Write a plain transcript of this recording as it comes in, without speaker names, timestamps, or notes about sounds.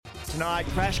Tonight,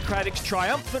 Crash Craddock's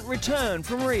triumphant return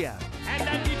from Rio. And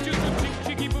that beat you to chick,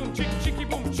 chicky boom, chick, chicky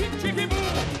boom, chick, chicky boom.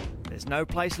 There's no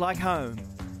place like home,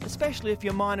 especially if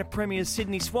your minor premiers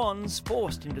Sydney Swans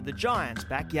forced into the Giants'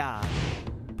 backyard.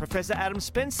 Professor Adam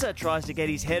Spencer tries to get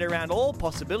his head around all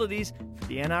possibilities for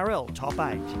the NRL Top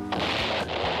 8.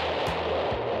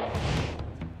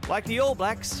 Like the All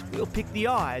Blacks, we'll pick the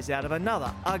eyes out of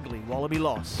another ugly Wallaby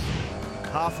loss.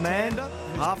 Half man,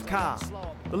 half car.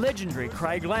 The legendary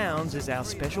Craig Lowndes is our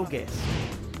special guest.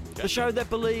 The show that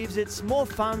believes it's more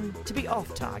fun to be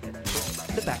off target.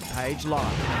 The Backpage Live.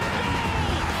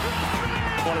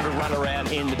 Wanted to run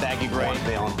around in the baggy green. Want to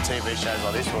be on TV shows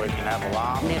like this where we can have a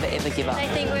laugh. Never ever give up. They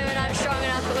think women aren't strong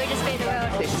enough, but we just beat the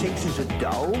world. Their sixes are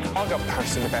gold. I got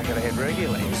punched in the back of the head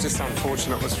regularly. It was just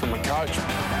unfortunate it was from a coach.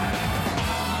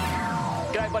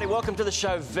 G'day, buddy. Welcome to the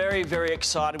show. Very, very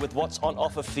excited with what's on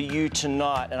offer for you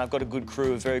tonight. And I've got a good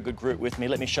crew, a very good group with me.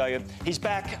 Let me show you. He's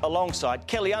back alongside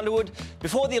Kelly Underwood.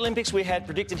 Before the Olympics, we had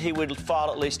predicted he would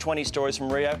file at least 20 stories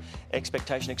from Rio.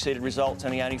 Expectation exceeded results,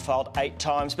 and he only filed 8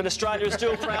 times. But Australia is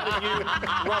still proud of you,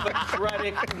 Robert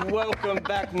Craddock. Welcome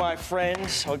back, my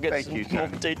friends. I'll get some more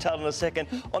detail in a second.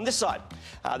 On this side,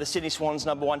 the Sydney Swans'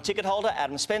 #1 ticket holder,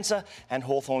 Adam Spencer, and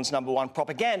Hawthorn's #1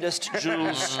 propagandist,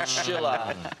 Jules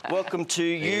Schiller. Welcome to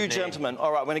you, gentlemen.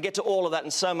 All right, we're going to get to all of that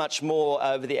and so much more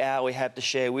over the hour we have to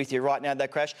share with you. Right now, though,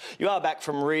 Crash, you are back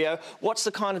from Rio. What's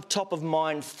the kind of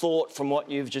top-of-mind thought from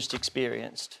what you've just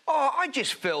experienced? Oh, I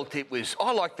just felt it was...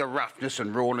 I like the roughness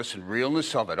and rawness and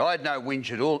realness of it. I had no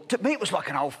whinge at all. To me, it was like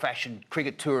an old-fashioned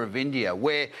cricket tour of India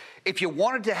where if you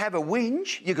wanted to have a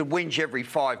whinge, you could whinge every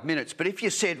 5 minutes. But if you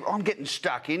said, I'm getting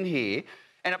stuck in here,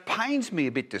 and it pains me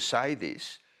a bit to say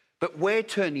this, but we're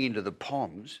turning into the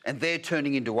Poms and they're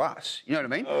turning into us. You know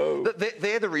what I mean? Oh.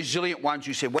 They're the resilient ones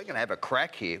who said, we're going to have a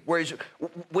crack here. Whereas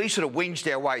we sort of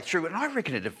whinged our way through. And I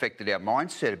reckon it affected our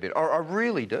mindset a bit. I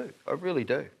really do. I really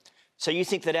do. So you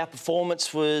think that our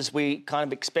performance was, we kind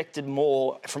of expected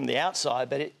more from the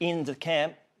outside, but in the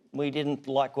camp, we didn't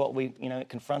like what we,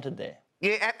 confronted there?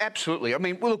 Yeah, absolutely. I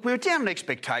mean, look, we were down on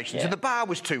expectations and the bar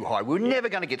was too high. We were never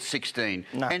going to get 16.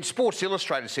 No. And Sports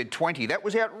Illustrated said 20. That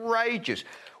was outrageous.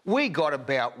 We got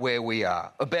about where we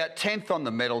are, about 10th on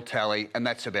the medal tally, and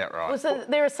that's about right. Was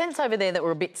there a sense over there that we're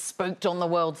a bit spooked on the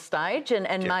world stage and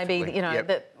maybe,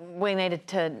 that we needed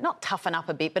to not toughen up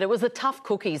a bit, but it was the tough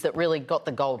cookies that really got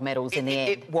the gold medals in the end?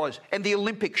 It was. And the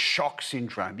Olympic shock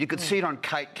syndrome. You could see it on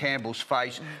Kate Campbell's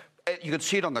face. You could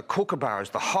see it on the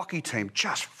Kookaburras, the hockey team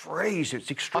just freeze.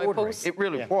 It's extraordinary. Opals. It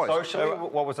really was. Socially,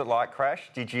 what was it like, Crash?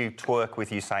 Did you twerk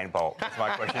with Usain Bolt? That's my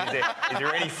question. Is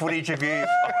there any footage of you?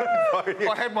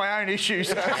 I had my own issues,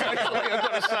 actually, I've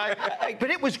got to say. But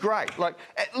it was great. Like,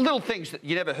 little things that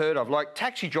you never heard of, like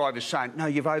taxi drivers saying, no,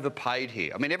 you've overpaid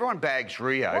here. I mean, everyone bags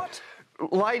Rio. What?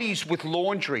 Ladies with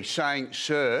laundry saying,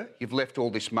 sir, you've left all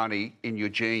this money in your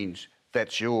jeans.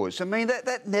 That's yours. I mean,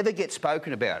 that never gets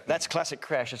spoken about. That's classic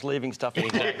Crash, just leaving stuff in.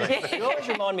 Exactly. You always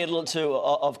remind me a little, too,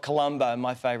 of Columbo,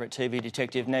 my favourite TV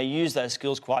detective. Now, you use those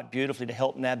skills quite beautifully to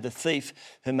help nab the thief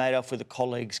who made off with a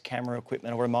colleague's camera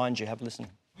equipment. I'll remind you, have a listen.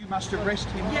 You must arrest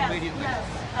him immediately.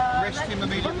 Arrest him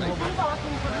immediately.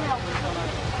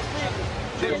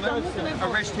 Gentlemen,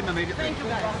 arrest him immediately.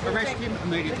 Arrest him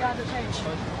immediately.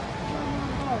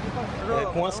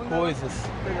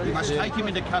 You must take him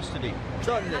into custody.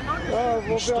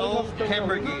 He stole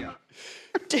camera gear.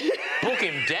 Book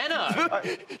him, Dano.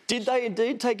 Did they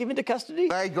indeed take him into custody?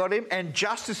 They got him, and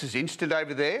justice is instant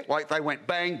over there. Like, they went,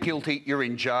 bang, guilty, you're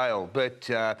in jail. But,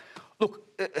 look,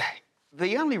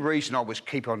 the only reason I was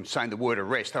keep on saying the word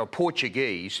arrest, they were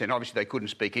Portuguese, and obviously they couldn't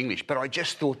speak English, but I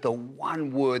just thought the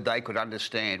one word they could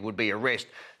understand would be arrest.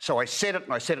 So I said it,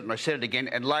 and I said it, and I said it again,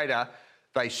 and later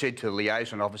they said to the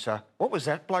liaison officer, what was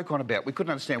that bloke on about? We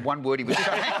couldn't understand one word he was saying.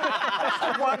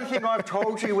 That's the one thing I've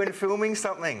told you when filming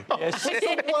something. Yes. It's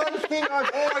the one thing I've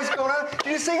always gone on.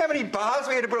 Did you see how many bars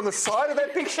we had to put on the side of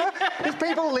that picture? There's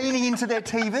people leaning into their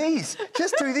TVs.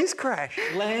 Just do this, Crash.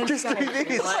 Just do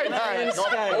this.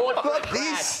 Not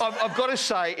this. I've got to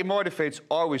say, in my defence,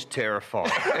 I was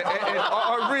terrified. and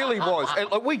I really was.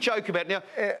 And, like, we joke about it now,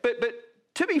 but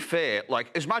to be fair,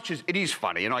 like, as much as it is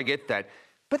funny, and I get that,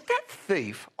 but that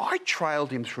thief, I trailed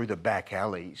him through the back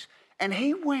alleys and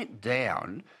he went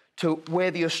down to where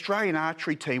the Australian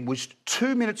archery team was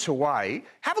 2 minutes away.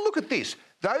 Have a look at this.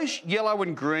 Those yellow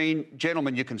and green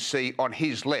gentlemen you can see on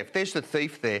his left, there's the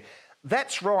thief there.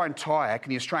 That's Ryan Tyack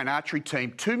and the Australian archery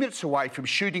team 2 minutes away from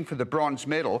shooting for the bronze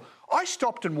medal. I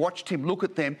stopped and watched him look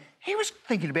at them. He was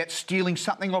thinking about stealing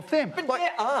something off them. But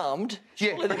they're armed.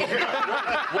 Yeah. Would have been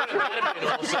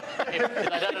awesome if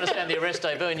they don't understand the arrest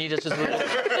debut and you just... They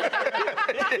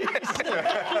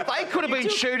could have been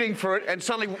shooting for it and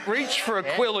suddenly reached for a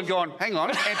quill and gone, hang on,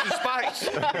 empty space.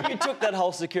 You took that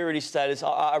whole security status,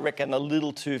 I reckon, a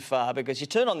little too far, because you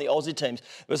turn on the Aussie teams,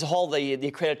 there was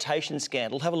the accreditation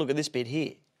scandal. Have a look at this bit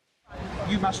here.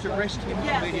 You must arrest him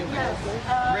immediately.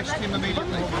 Arrest him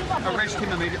immediately. Arrest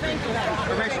him immediately.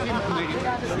 Arrest him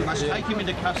immediately. You must take him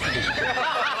into custody.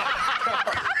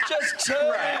 Just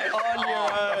turn it on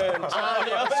your own.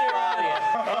 Hey,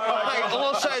 all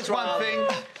I'll say is one thing.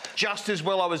 Just as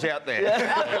well I was out there.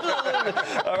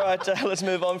 All right, let's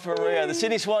move on for Rio. The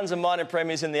Sydney Swans are minor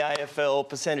premiers in the AFL.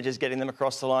 Percentages getting them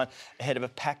across the line ahead of a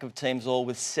pack of teams, all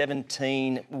with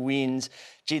 17 wins.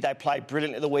 Gee, they played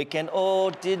brilliantly the weekend,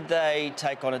 or did they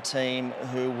take on a team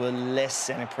who were less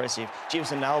than impressive? Gee, it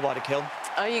was a nail-biter, Kel.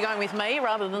 Are you going with me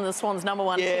rather than the Swans' number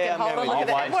one ticket I'm holder? going Look with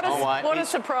at you. that. What a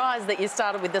surprise that you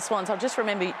started with the Swans. I just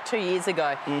remember 2 years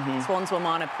ago, Swans were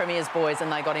minor premiers, boys,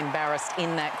 and they got embarrassed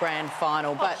in that grand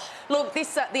final. But look, the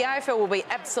AFL will be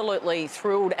absolutely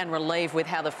thrilled and relieved with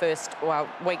how the first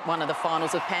week one of the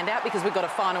finals have panned out, because we've got a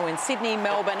final in Sydney,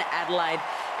 Melbourne, Adelaide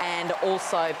and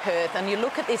also Perth. And you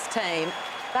look at this team,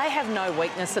 they have no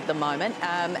weakness at the moment,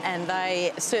 and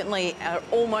they certainly are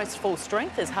almost full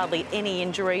strength. There's hardly any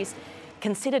injuries.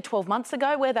 Consider 12 months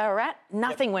ago where they were at,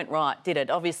 nothing went right, did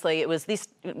it? Obviously, it was this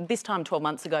time 12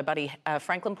 months ago, Buddy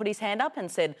Franklin put his hand up and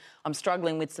said, I'm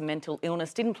struggling with some mental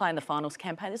illness, didn't play in the finals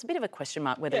campaign. There's a bit of a question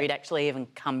mark whether he'd actually even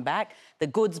come back. The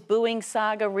Goods booing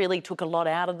saga really took a lot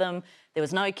out of them. There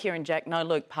was no Kieran Jack, no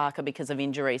Luke Parker because of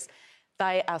injuries.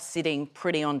 They are sitting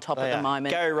pretty on top at the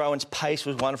moment. Gary Rowan's pace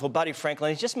was wonderful. Buddy Franklin,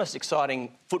 he's just the most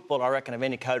exciting footballer, I reckon, of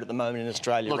any code at the moment in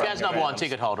Australia. Look, as number one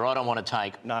ticket holder, I don't want to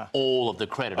take all of the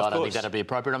credit. I don't think that'd be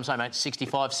appropriate. I'm saying, mate,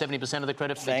 65, 70% of the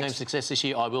credit for the team's success this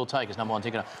year, I will take as number one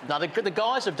ticket holder. Now, the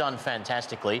guys have done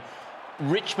fantastically.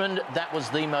 Richmond, that was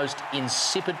the most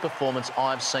insipid performance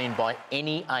I've seen by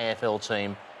any AFL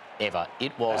team ever.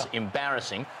 It was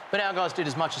embarrassing, but our guys did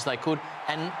as much as they could,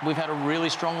 and we've had a really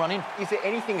strong run in. Is there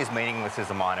anything as meaningless as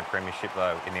a minor premiership,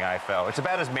 though, in the AFL? It's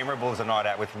about as memorable as a night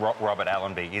out with Robert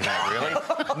Allenby, isn't it, really?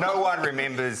 No one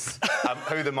remembers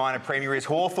who the minor premier is.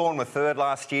 Hawthorn were third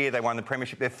last year. They won the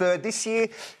premiership. They're third this year.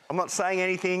 I'm not saying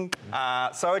anything.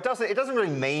 So it doesn't really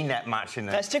mean that much in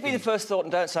the... Now, stick with your first thought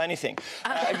and don't say anything.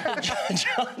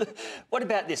 John, what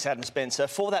about this, Adam Spencer?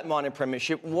 For that minor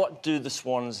premiership, what do the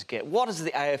Swans get? What does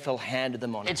the AFL handed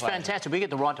them on? It's fantastic. We get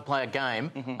the right to play a game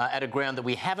at a ground that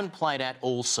we haven't played at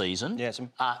all season,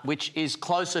 which is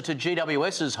closer to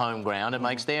GWS's home ground and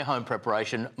makes their home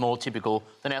preparation more typical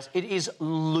than ours. It is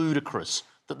ludicrous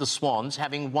that the Swans,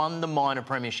 having won the minor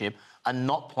premiership, are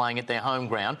not playing at their home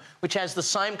ground, which has the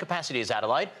same capacity as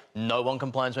Adelaide. No one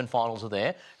complains when finals are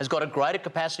there. Has got a greater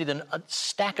capacity than a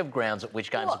stack of grounds at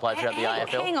which games are played throughout the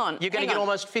AFL. Hang on. You're going to get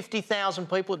almost 50,000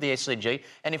 people at the SCG,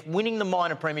 and if winning the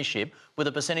minor premiership with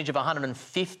a percentage of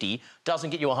 150 doesn't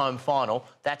get you a home final,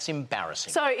 that's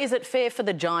embarrassing. So is it fair for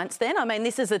the Giants then? I mean,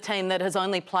 this is a team that has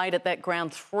only played at that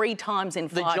ground 3 times in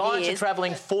 5 years. The Giants are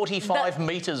travelling 45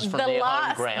 metres from their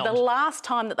home ground. The last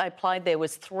time that they played there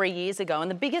was 3 years ago,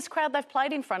 and the biggest crowd they've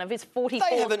played in front of is 44,000.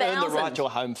 They haven't earned the right to a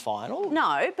home final.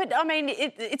 No, but I mean,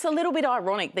 it's a little bit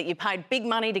ironic that you paid big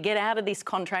money to get out of this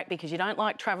contract because you don't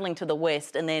like travelling to the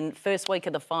West, and then first week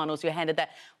of the finals you're handed that.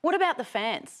 What about the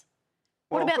fans?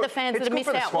 What about the fans that have missed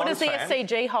out? What does the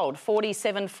SCG hold?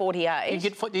 47, 48? You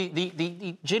get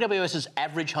the GWS's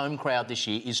average home crowd this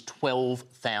year is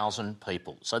 12,000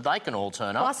 people, so they can all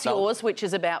turn up. Plus yours, which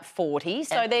is about 40.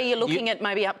 So there you're looking at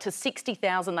maybe up to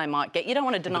 60,000 they might get. You don't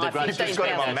want to deny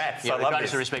 15,000. Yeah, with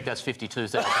greatest respect, that's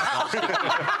 52,000.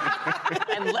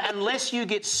 Unless you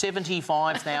get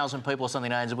 75,000 people or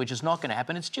something, which is not going to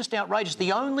happen, it's just outrageous.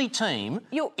 The only team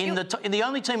in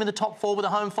the top 4 with a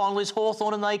home final is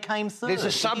Hawthorn, and they came third.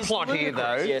 There's a subplot here,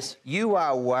 though. Yes. You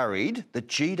are worried that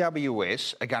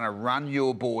GWS are going to run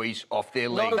your boys off their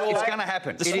legs. It's going to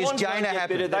happen. It is going to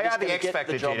happen. They are the X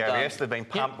factor, GWS. They've been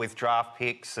pumped with draft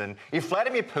picks, and if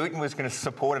Vladimir Putin was going to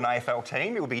support an AFL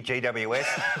team, it would be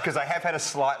GWS because they have had a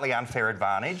slightly unfair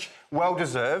advantage. Well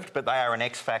deserved, but they are an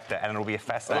X factor, and it'll be a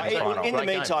fascinating final. In the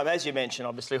meantime, as you mentioned,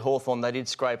 obviously Hawthorn, they did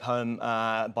scrape home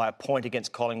by a point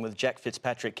against Collingwood. Jack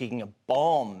Fitzpatrick kicking a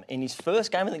bomb in his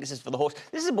first game. I think this is for the Hawks.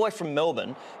 This is a boy from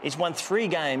Melbourne. He's won 3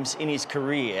 games in his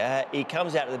career. He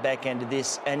comes out at the back end of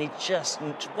this, and he just,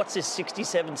 what's this,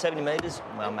 67, 70 metres?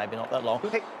 Well, maybe not that long.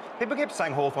 People kept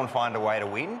saying Hawthorn find a way to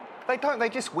win. They don't. They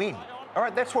just win. All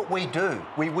right, that's what we do.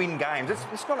 We win games.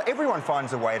 It's not everyone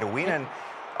finds a way to win, and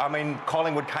I mean,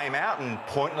 Collingwood came out and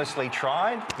pointlessly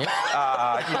tried,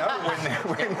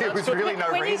 when there was really no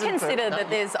reason. When you consider that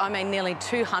there's, nearly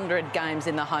 200 games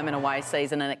in the home and away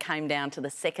season, and it came down to the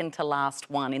second to last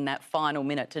one in that final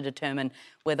minute to determine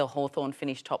whether Hawthorn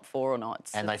finished top 4 or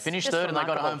not. And they finished third and they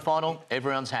got a home final.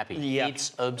 Everyone's happy. Yep.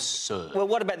 It's absurd. Well,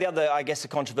 what about the other, I guess, the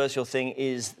controversial thing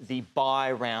is the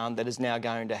bye round that is now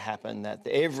going to happen, that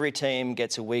every team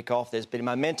gets a week off. There's been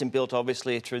momentum built,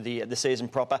 obviously, through the season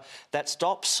proper. That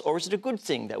stops, or is it a good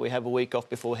thing that we have a week off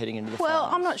before heading into the finals? Well,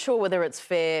 I'm not sure whether it's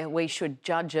fair we should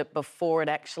judge it before it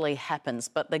actually happens,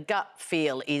 but the gut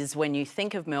feel is when you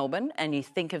think of Melbourne and you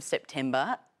think of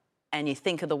September and you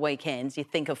think of the weekends, you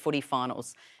think of footy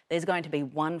finals. There's going to be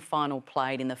one final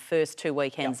played in the first 2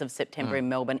 weekends of September in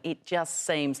Melbourne. It just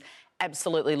seems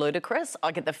absolutely ludicrous.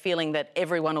 I get the feeling that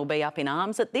everyone will be up in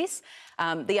arms at this.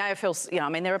 The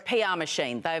AFL, they're a PR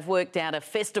machine. They've worked out a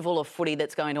festival of footy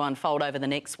that's going to unfold over the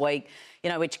next week,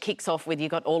 which kicks off with,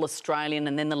 you've got All Australian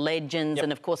and then the Legends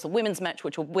and, of course, the women's match,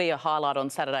 which will be a highlight on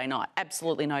Saturday night.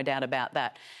 Absolutely no doubt about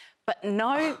that. But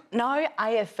no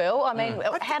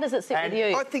AFL. How does it sit with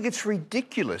you? I think it's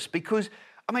ridiculous because,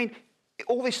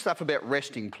 all this stuff about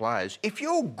resting players, if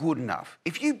you're good enough,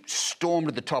 if you storm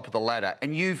to the top of the ladder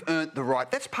and you've earned the right,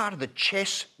 that's part of the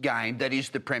chess game that is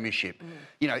the premiership.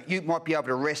 You might be able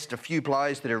to rest a few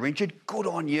players that are injured. Good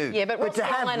on you. Yeah, but Ross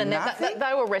Lyon and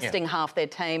they were resting half their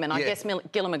team, and I guess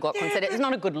Gillon McLachlan said it's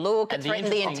not a good look. It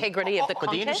threatened the integrity of the contest.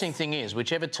 But the interesting thing is,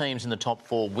 whichever teams in the top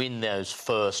 4 win those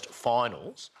first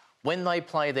finals, when they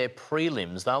play their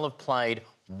prelims, they'll have played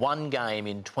one game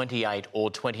in 28 or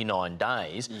 29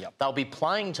 days. They'll be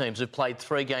playing teams who've played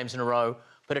 3 games in a row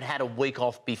but had a week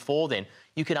off before then.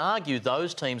 You could argue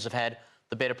those teams have had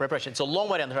the better preparation. It's a long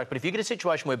way down the track, but if you get a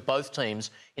situation where both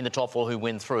teams in the top 4 who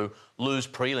win through lose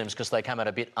prelims because they come out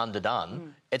a bit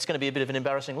underdone, it's going to be a bit of an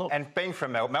embarrassing look. And being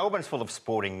from Melbourne's full of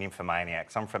sporting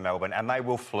nymphomaniacs. I'm from Melbourne, and they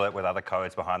will flirt with other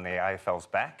codes behind the AFL's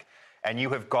back. And you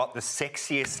have got the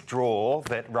sexiest draw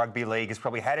that rugby league has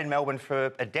probably had in Melbourne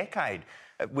for a decade,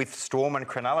 with Storm and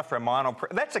Cronulla for a minor.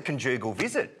 That's a conjugal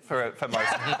visit for most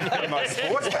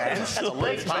sports fans.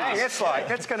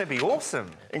 That's going to be awesome.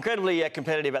 Incredibly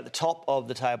competitive at the top of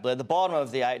the table there. The bottom of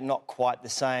the 8, not quite the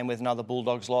same, with another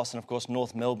Bulldogs loss, and of course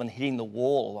North Melbourne hitting the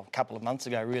wall a couple of months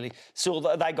ago, really. Still,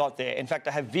 they got there. In fact,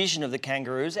 I have vision of the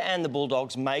Kangaroos and the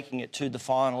Bulldogs making it to the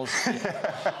finals. Here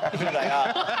they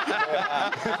are.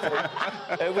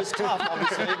 It was tough,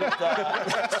 obviously, but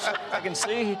I can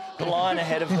see the line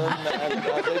ahead of them.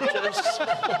 And,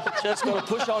 just got to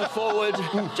push on forward.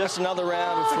 Just another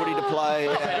round of footy to play.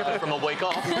 From a week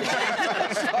off.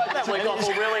 That week off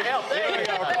will really help. There we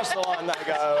go. Across the line, they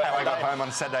go. How I got home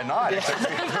on Saturday night.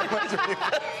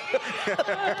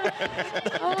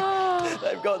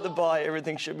 They've got the bye.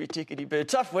 Everything should be tickety-boo.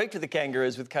 Tough week for the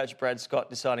Kangaroos, with coach Brad Scott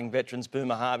deciding veterans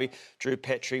Boomer Harvey, Drew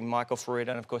Petrie, Michael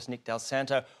Ferreira and, of course, Nick Del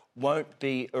Santo won't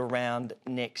be around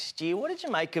next year. What did you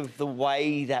make of the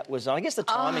way that was? I guess the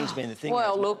timing's been the thing.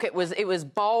 Well, look, it was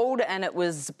bold and it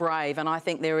was brave, and I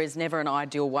think there is never an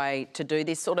ideal way to do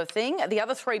this sort of thing. The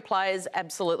other 3 players,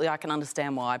 absolutely, I can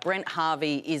understand why. Brent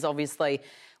Harvey is obviously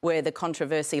where the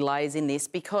controversy lays in this,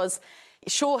 because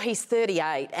sure, he's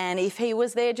 38, and if he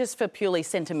was there just for purely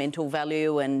sentimental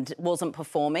value and wasn't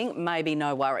performing, maybe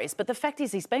no worries. But the fact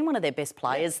is, he's been one of their best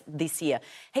players this year.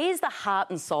 He is the heart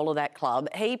and soul of that club.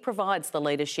 He provides the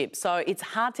leadership. So it's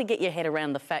hard to get your head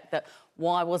around the fact that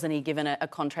why wasn't he given a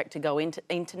contract to go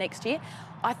into next year?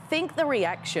 I think the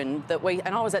reaction that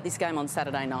and I was at this game on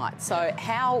Saturday night, so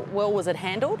how well was it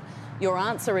handled? Your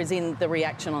answer is in the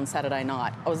reaction on Saturday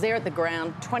night. I was there at the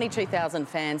ground, 22,000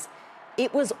 fans.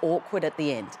 It was awkward at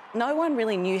the end. No one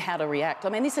really knew how to react.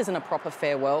 This isn't a proper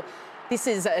farewell. This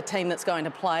is a team that's going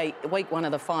to play week 1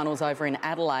 of the finals over in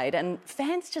Adelaide, and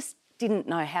fans just didn't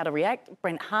know how to react.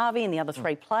 Brent Harvey and the other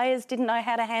 3 players didn't know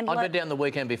how to handle it. I got down the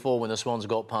weekend before when the Swans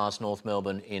got past North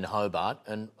Melbourne in Hobart,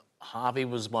 and Harvey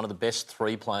was one of the best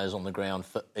 3 players on the ground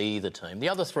for either team. The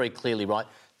other 3 clearly right.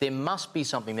 There must be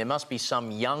something. There must be some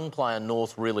young player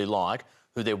North really like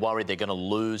who they're worried they're going to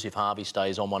lose if Harvey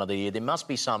stays on one of the year. There must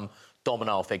be some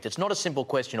domino effect. It's not a simple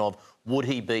question of would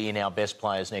he be in our best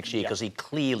players next year, because he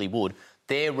clearly would.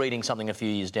 They're reading something a few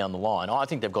years down the line. I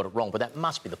think they've got it wrong, but that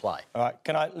must be the play. All right,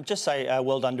 can I just say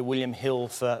well done to William Hill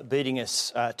for beating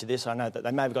us to this. I know that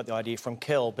they may have got the idea from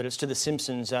Kel, but it's to The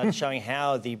Simpsons showing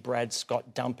how the Brad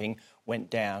Scott dumping went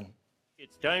down.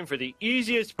 It's time for the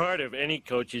easiest part of any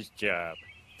coach's job,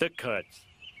 the cuts.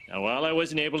 Now, while I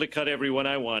wasn't able to cut everyone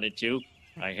I wanted to,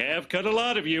 I have cut a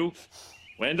lot of you.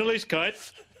 Wendell is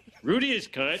cut. Rudy is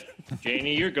cut.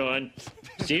 Janie, you're gone.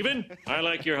 Stephen, I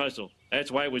like your hustle. That's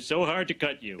why it was so hard to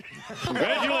cut you.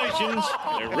 Congratulations.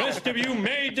 The rest of you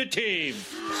made the team.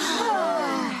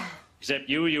 Except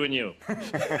you, and you.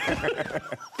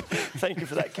 Thank you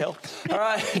for that, Kel. All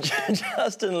right,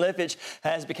 Justin Leppitsch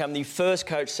has become the first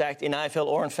coach sacked in AFL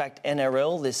or, in fact,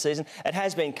 NRL this season. It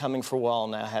has been coming for a while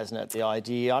now, hasn't it, the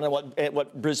idea? I don't know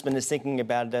what Brisbane is thinking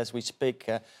about it as we speak,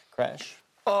 Crash.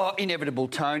 Oh, inevitable,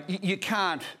 Tone. You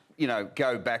can't,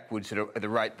 go backwards at the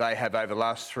rate they have over the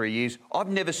last 3 years. I've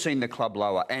never seen the club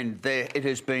lower, and it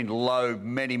has been low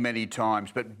many, many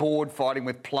times. But board fighting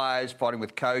with players, fighting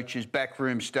with coaches,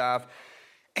 backroom staff.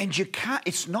 And you can't,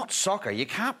 it's not soccer. You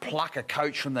can't pluck a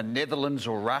coach from the Netherlands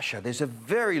or Russia. There's a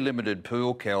very limited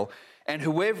pool, Kel. And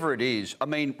whoever it is, I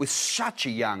mean, with such a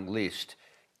young list,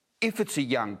 if it's a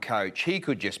young coach, he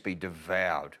could just be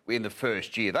devoured in the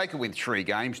first year. They could win 3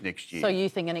 games next year. So you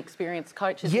think an experienced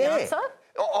coach is the answer?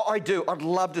 I do. I'd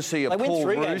love to see a Paul Roos style.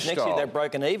 They win 3 games next year, they've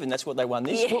broken even. That's what they won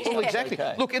this year. Well, exactly.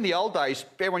 Okay. Look, in the old days,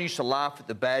 everyone used to laugh at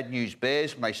the Bad News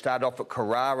Bears when they started off at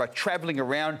Carrara, travelling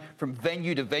around from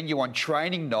venue to venue on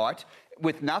training night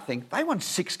with nothing. They won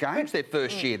 6 games their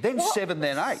first year, then 7,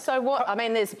 then 8. So what? I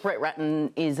mean, there's Brett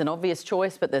Ratton is an obvious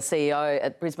choice, but the CEO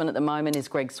at Brisbane at the moment is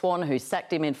Greg Swan, who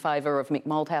sacked him in favour of Mick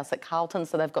Malthouse at Carlton,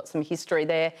 so they've got some history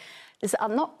there. There's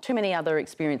not too many other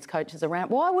experienced coaches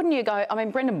around. Why wouldn't you go... I mean,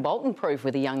 Brendan Bolton proved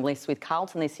with a young list with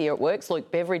Carlton this year it works.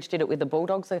 Luke Beveridge did it with the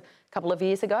Bulldogs a couple of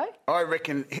years ago. I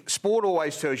reckon sport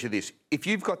always tells you this. If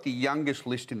you've got the youngest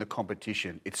list in the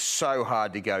competition, it's so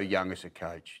hard to go young as a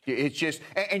coach. It's just...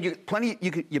 And you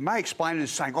may explain it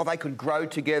as saying, they could grow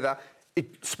together.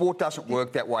 Sport doesn't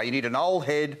work that way. You need an old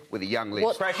head with a young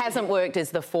list. What hasn't worked is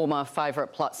the former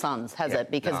favourite Plutt Suns, has it?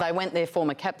 Because they went their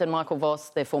former captain, Michael Voss,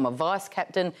 their former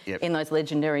vice-captain in those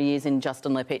legendary years in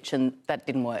Justin Leppitsch, and that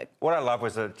didn't work. What I love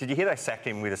was, did you hear they sacked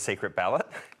him with a secret ballot?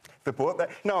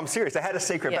 No, I'm serious. They had a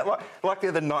secret ballot, like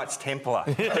they're the Knights Templar.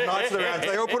 The Knights of the Round,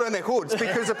 they all put on their hoods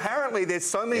because apparently there's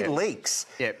so many leaks,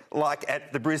 like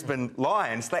at the Brisbane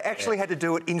Lions, they actually had to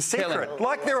do it in secret,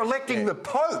 like they're electing the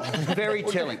Pope. Very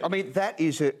telling. I mean,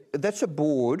 that's a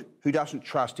board who doesn't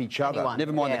trust each other,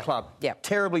 never mind the club.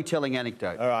 Terribly telling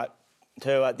anecdote. All right.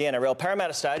 To the NRL,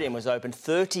 Parramatta Stadium was opened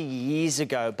 30 years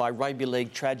ago by rugby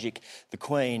league tragic, the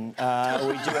Queen. We do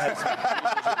have some...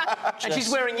 And she's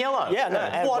wearing yellow. Yeah, no.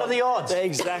 What are the odds?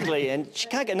 Exactly, and she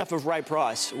can't get enough of Ray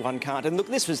Price, one can't. And look,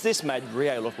 this made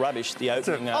Rio look rubbish, the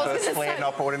opening. It's the first flare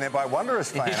not brought in there by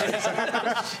Wanderers fan.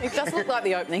 It does look like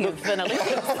the opening of an Olympics,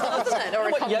 doesn't it? Or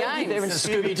a Commonwealth Games.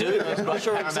 Scooby-Doo. I'm not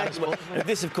sure exactly.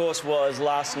 This, of course, was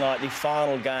last night, the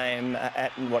final game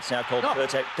at what's now called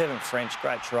Pertec. Devon French,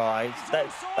 great try. They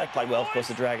played well, of course.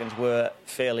 The Dragons were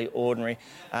fairly ordinary.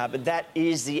 But that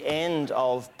is the end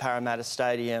of Parramatta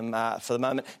Stadium for the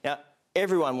moment. Now,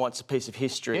 everyone wants a piece of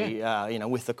history,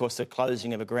 with, of course, the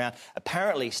closing of a ground.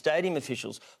 Apparently, stadium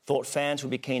officials thought fans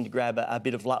would be keen to grab a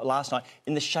bit of last night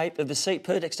in the shape of a seat.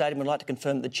 Pertec Stadium would like to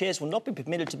confirm that the chairs will not be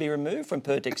permitted to be removed from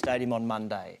Pertec Stadium on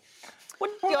Monday.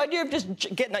 The idea of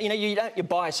just getting, you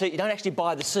buy a seat, you don't actually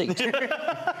buy the seat.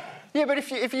 Yeah, but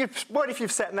what if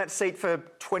you've sat in that seat for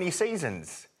 20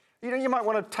 seasons? You might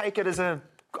want to take it as a...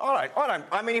 I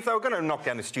mean, if they were going to knock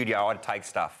down the studio, I'd take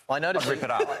stuff. I noticed I'd rip it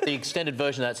up. The extended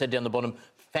version of that said down the bottom,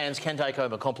 fans can take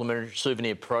home a complimentary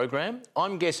souvenir program.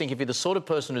 I'm guessing if you're the sort of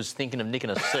person who's thinking of nicking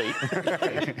a seat,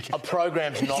 a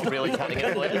program's not really cutting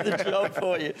it. The job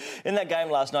for you. In that game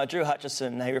last night, Drew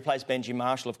Hutchison, he replaced Benji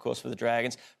Marshall, of course, for the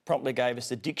Dragons, promptly gave us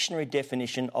the dictionary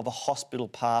definition of a hospital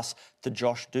pass to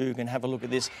Josh Dugan. Have a look at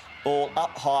this. Ball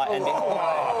up high and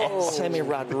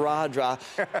semi-radra.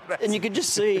 And you could just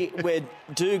see where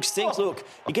Dukes thinks, look,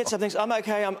 you get some things, I'm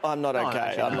OK, I'm not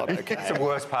OK, I'm not OK. It's the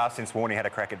worst pass since Warney had a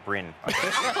crack at Bryn. At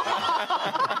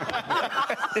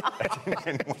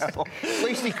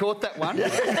least he caught that one.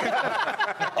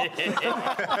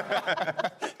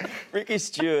 Ricky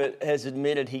Stewart has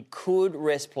admitted he could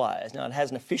rest players. Now, it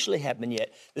hasn't officially happened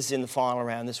yet. This is in the final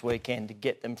round this weekend to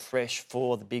get them fresh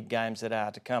for the big games that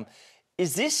are to come.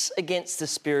 Is this against the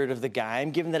spirit of the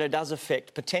game, given that it does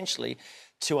affect, potentially,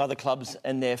 to other clubs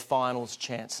and their finals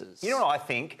chances? You know what I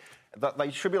think? That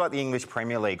they should be like the English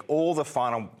Premier League. All the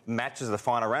final matches of the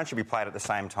final round should be played at the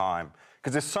same time.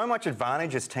 Because there's so much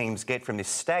advantage as teams get from this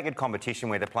staggered competition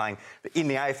where they're playing. In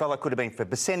the AFL, it could have been for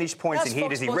percentage points, and here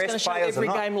does he rest players or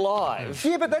not? Every game live.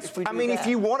 Yeah, but that's... I mean, if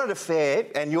you wanted a fair,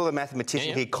 and you're the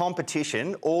mathematician here,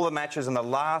 competition, all the matches in the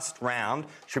last round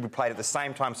should be played at the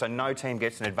same time so no team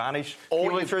gets an advantage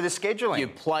purely through the scheduling. You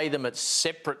play them at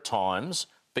separate times,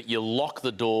 but you lock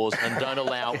the doors and don't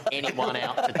allow anyone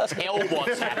out to tell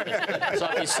what's happening. So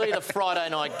if you see the Friday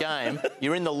night game,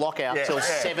 you're in the lockout till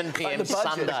 7 p.m.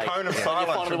 Sunday. Cone of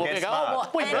silence from Get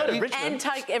Smart. And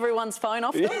take everyone's phone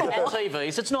off them. And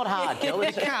TVs. It's not hard, Kel.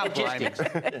 You can't blame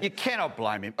him. You cannot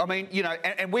blame him. I mean, you know,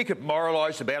 and we could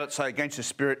moralise about it, say against the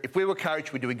spirit. If we were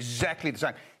coached, we'd do exactly the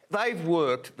same. They've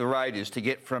worked, the Raiders, to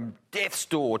get from death's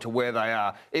door to where they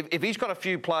are. If he's got a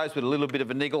few players with a little bit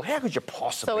of a niggle, how could you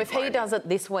possibly So if blame he him? does it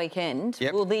this weekend,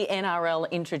 will the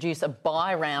NRL introduce a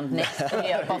bye round next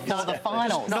year before the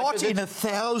finals? Not in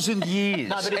 1,000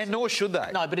 years, and nor should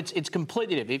they. No, but it's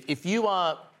completely different. If you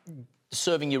are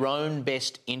serving your own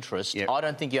best interest, I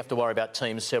don't think you have to worry about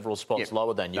teams several spots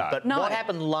lower than you. No. But what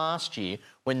happened last year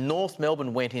when North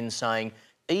Melbourne went in saying,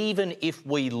 even if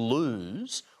we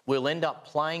lose, we'll end up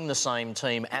playing the same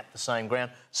team at the same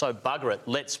ground, so bugger it,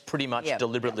 let's pretty much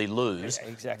deliberately lose. Yeah,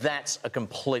 exactly. That's a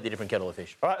completely different kettle of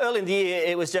fish. All right, early in the year,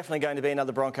 it was definitely going to be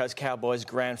another Broncos-Cowboys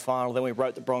grand final. Then we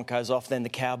wrote the Broncos off, then the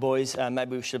Cowboys.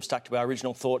 Maybe we should have stuck to our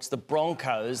original thoughts. The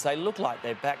Broncos, they look like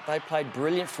they're back. They played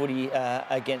brilliant footy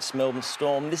against Melbourne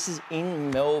Storm. This is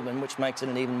in Melbourne, which makes it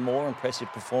an even more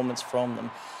impressive performance from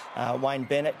them. Wayne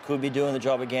Bennett could be doing the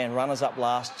job again. Runners-up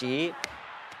last year.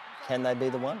 Can they be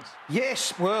the ones?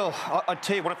 Yes, well, I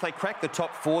tell you what, if they crack the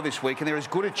top 4 this week, and they're as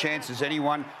good a chance as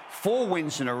anyone, 4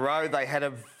 wins in a row, they had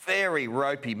a very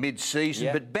ropey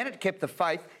mid-season, but Bennett kept the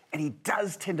faith, and he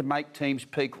does tend to make teams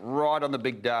peak right on the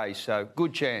big day, so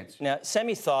good chance. Now,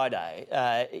 Sammy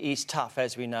Thaiday, he's tough,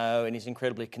 as we know, and he's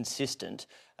incredibly consistent.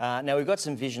 Now, we've got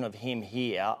some vision of him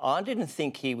here. I didn't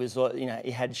think he was,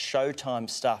 he had Showtime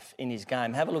stuff in his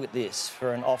game. Have a look at this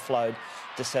for an offload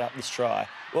to set up this try.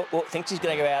 Thinks he's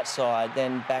going to go outside,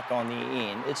 then back on the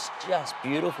in. It's just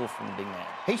beautiful from the big man.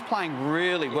 He's playing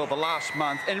really well the last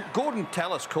month, and Gordon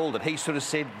Tallis called it. He sort of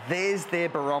said, there's their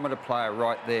barometer player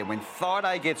right there. When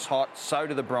Thaiday gets hot, so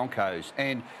do the Broncos.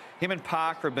 And him and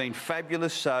Parker have been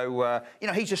fabulous, so,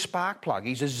 he's a spark plug.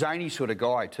 He's a zany sort of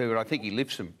guy too, and I think he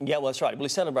lifts them. Yeah, well, that's right. Well, he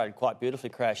celebrated quite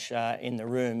beautifully, Crash, in the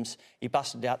rooms. He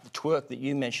busted out the twerk that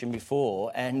you mentioned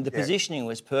before, and the positioning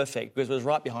was perfect because it was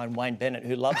right behind Wayne Bennett,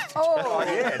 who loved it. Oh,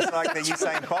 yeah, it's like the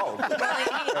Usain Bolt.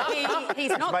 Well,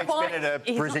 he's not Makes quite... Bennett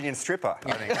a Brazilian stripper,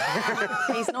 I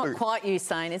think. He's not quite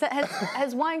Usain, is it?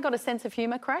 Has Wayne got a sense of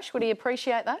humour, Crash? Would he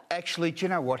appreciate that? Actually, do you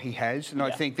know what he has? And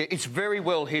I think that it's very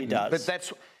well hidden. He does.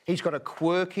 But he's got a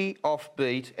quirky,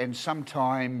 offbeat, and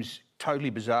sometimes totally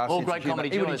bizarre All sense great of humour. comedy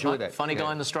He would duos, enjoy mate. that. Funny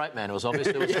guy and the straight man. It was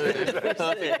obviously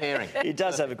perfect pairing. He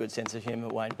does have a good sense of humour,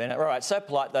 Wayne Bennett. All right, so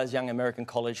polite, those young American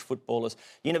college footballers.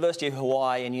 University of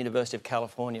Hawaii and University of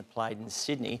California played in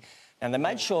Sydney. And they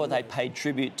made sure they paid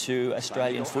tribute to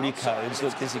Australian footy codes.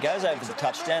 Look, as he goes over the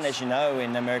touchdown, as you know,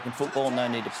 in American football, no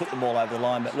need to put the ball over the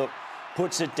line, but look,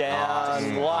 puts it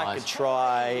down like a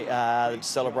try to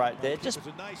celebrate there. Just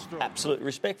absolutely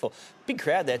respectful. Big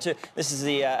crowd there too. This is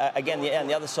the again on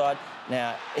the other side.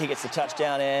 Now he gets the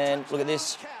touchdown and look at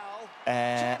this.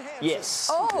 Yes.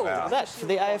 Oh, wow. That's for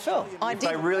the AFL. If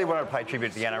they really wanted to pay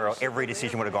tribute to the NRL, every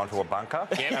decision would have gone to a bunker,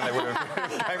 and they would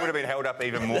have been held up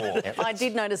even more. I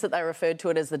did notice that they referred to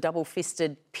it as the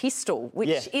double-fisted pistol,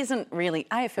 which isn't really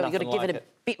AFL. You've got to give it a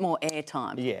bit more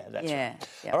airtime. Yeah, that's right.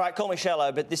 Yeah. All right, call me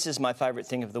shallow, but this is my favourite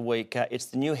thing of the week. It's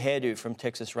the new hairdo from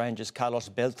Texas Rangers, Carlos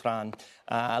Beltran.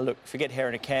 Look, forget hair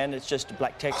in a can. It's just a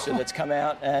black texture that's come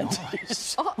out and...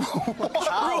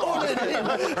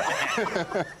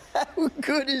 How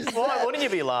good is that? Why wouldn't you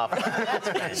be laughing?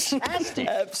 That's fantastic.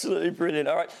 Absolutely brilliant.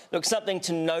 All right, look, something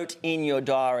to note in your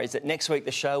diaries that next week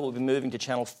the show will be moving to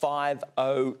Channel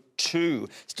 502.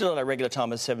 Still at our regular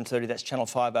time of 7:30. That's Channel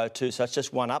 502, so it's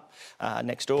just one up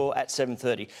next door at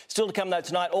 7:30. Still to come, though,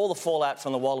 tonight, all the fallout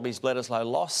from the Wallabies Bledisloe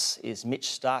loss. Is Mitch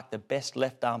Starc the best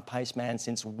left-arm pace man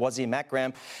since Wazir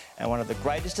Makram and one of the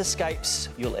greatest escapes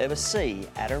you'll ever see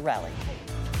at a rally?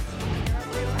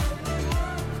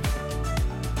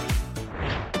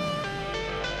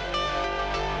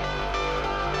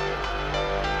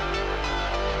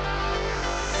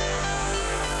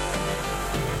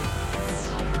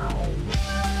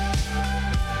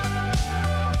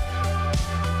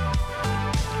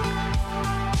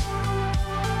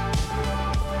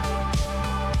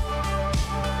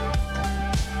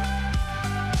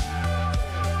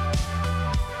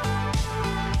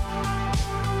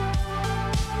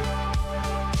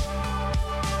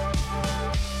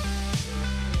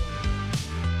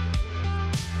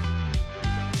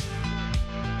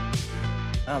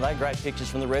 Oh, they're great pictures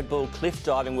from the Red Bull Cliff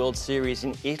Diving World Series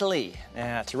in Italy.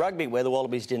 Now, to rugby, where the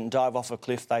Wallabies didn't dive off a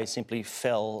cliff, they simply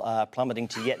fell, plummeting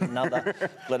to yet another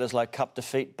Bledisloe Cup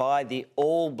defeat by the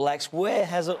All Blacks. Where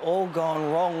has it all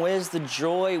gone wrong? Where's the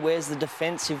joy? Where's the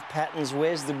defensive patterns?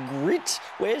 Where's the grit?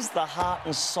 Where's the heart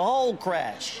and soul,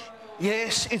 Crash?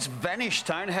 Yes, it's vanished,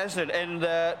 Tone, hasn't it? And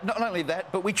not only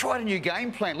that, but we tried a new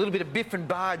game plan, a little bit of biff and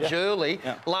barge early,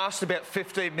 lasted about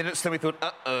 15 minutes, then we thought,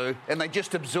 uh-oh, and they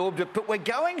just absorbed it. But we're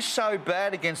going so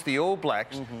bad against the All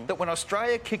Blacks that when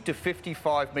Australia kicked a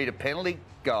 55-metre penalty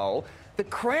goal, the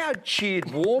crowd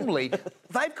cheered warmly.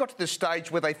 They've got to the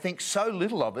stage where they think so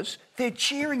little of us, they're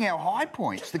cheering our high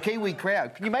points, the Kiwi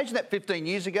crowd. Can you imagine that 15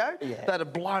 years ago? Yeah. They'd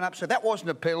have blown up. So that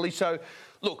wasn't a penalty. So,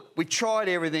 look, we tried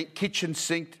everything, kitchen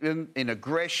sink in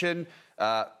aggression,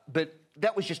 but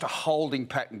that was just a holding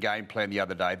pattern game plan the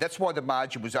other day. That's why the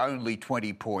margin was only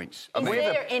 20 points. Is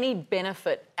there any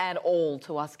benefit at all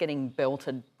to us getting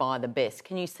belted by the best?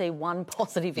 Can you see one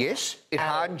positive? Yes, it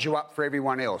hardens you up for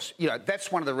everyone else. You know,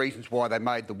 that's one of the reasons why they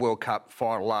made the World Cup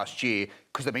final last year,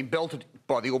 because they've been belted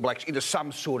by the All Blacks into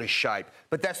some sort of shape.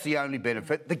 But that's the only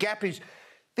benefit. The gap is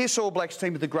this All Blacks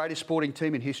team is the greatest sporting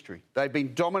team in history. They've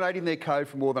been dominating their code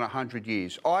for more than 100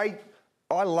 years.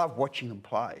 I love watching them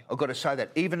play. I've got to say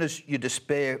that, even as you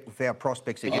despair with our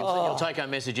prospects against them. Your take-home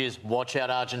message is, watch out,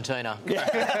 Argentina.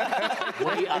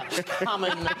 We are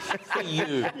coming for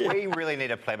you. We really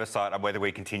need a plebiscite on whether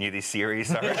we continue this series.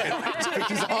 I reckon.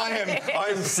 Because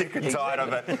I'm sick and tired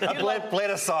of it. A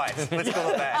plebiscite. Let's call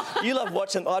it that. You love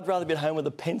watching. I'd rather be at home with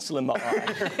a pencil in my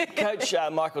eye. Coach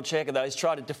Michael Cheika, though, has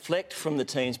tried to deflect from the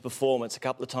team's performance a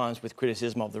couple of times with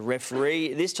criticism of the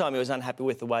referee. This time he was unhappy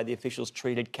with the way the officials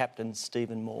treated Captain Stephen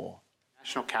Moore.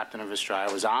 National captain of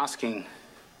Australia was asking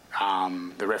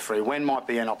the referee when might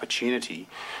be an opportunity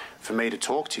for me to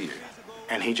talk to you,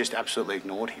 and he just absolutely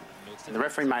ignored him. And the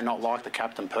referee may not like the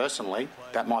captain personally,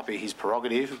 that might be his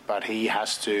prerogative, but he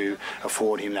has to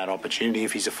afford him that opportunity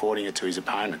if he's affording it to his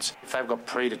opponents. If they've got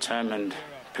predetermined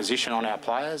position on our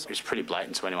players, it's pretty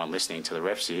blatant to anyone listening to the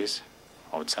refs ears,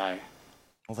 I would say.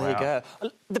 Well, there you go.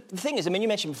 The thing is, I mean, you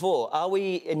mentioned before, are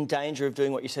we in danger of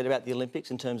doing what you said about the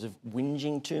Olympics in terms of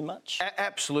whinging too much?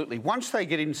 Absolutely. Once they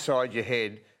get inside your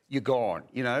head, you're gone,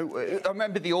 you know. I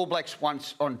remember the All Blacks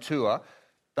once on tour,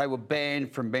 they were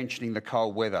banned from mentioning the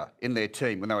cold weather in their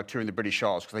team when they were touring the British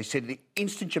Isles, because they said the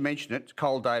instant you mention it, it's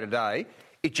cold day to day,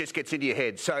 it just gets into your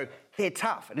head. So they're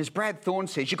tough. And as Brad Thorne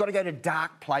says, you've got to go to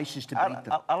dark places to beat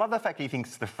them. I love the fact he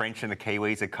thinks the French and the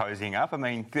Kiwis are cozying up. I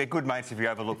mean, they're good mates if you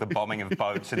overlook the bombing of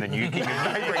boats and the nuking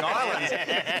of neighbouring islands.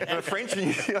 The French and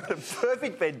New Zealand are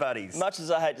perfect bed buddies. Much as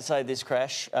I hate to say this,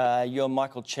 Crash, your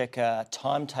Michael Cheika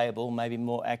timetable may be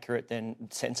more accurate than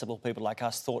sensible people like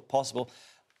us thought possible.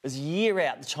 It was a year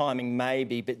out, the timing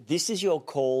maybe, but this is your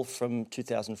call from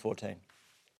 2014.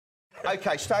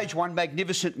 OK, stage one,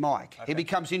 Magnificent Mike. Okay. He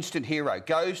becomes instant hero,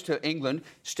 goes to England,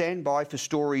 stand by for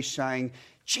stories saying,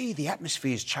 gee, the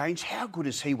atmosphere's changed. How good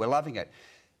is he? We're loving it.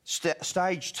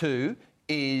 Stage two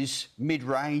is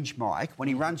mid-range Mike, when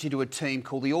he runs into a team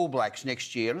called the All Blacks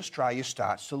next year and Australia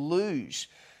starts to lose.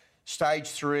 Stage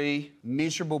three,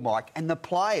 miserable Mike. And the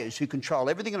players who control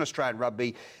everything in Australian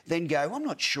rugby then go, I'm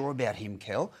not sure about him,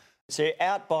 Kel. So you're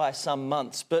out by some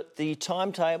months, but the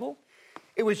timetable?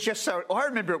 It was just so... I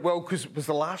remember it well because it was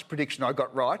the last prediction I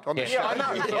got right on the show. Yeah, I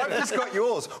know. I've just got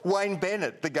yours. Wayne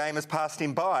Bennett, the game has passed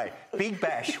him by. Big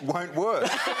Bash won't work.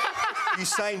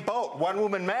 Usain Bolt,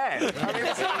 one-woman man. I mean,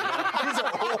 these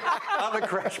are all other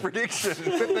Crash predictions.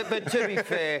 But to be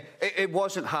fair, it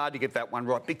wasn't hard to get that one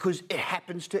right because it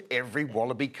happens to every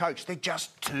Wallaby coach. They're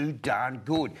just too darn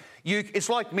good. It's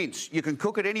like mince. You can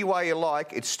cook it any way you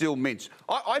like, it's still mince.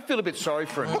 I feel a bit sorry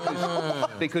for him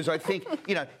because I think,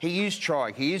 you know, he is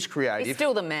trying, he is creative. He's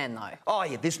still the man, though. Oh,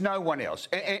 yeah, there's no one else.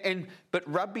 But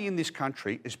rugby in this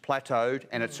country is plateaued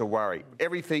and it's a worry.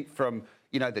 Everything from...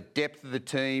 you know, the depth of the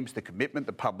teams, the commitment,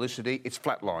 the publicity, it's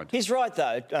flatlined. He's right,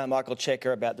 though, Michael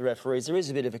Cheika, about the referees. There is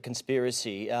a bit of a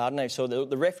conspiracy. I don't know if you saw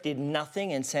the ref did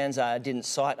nothing and Sanzar didn't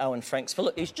cite Owen Franks.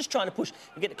 Look, he's just trying to push...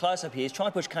 You get the close-up here. He's trying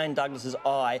to push Kane Douglas's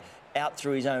eye out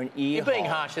through his own ear. You're being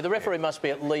harsh here. The referee must be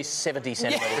at least 70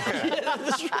 centimetres. Yeah,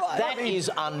 that's right. That is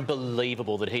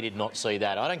unbelievable that he did not see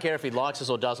that. I don't care if he likes us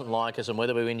or doesn't like us and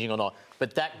whether we're whinging or not,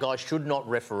 but that guy should not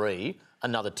referee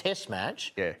another test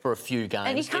match for a few games.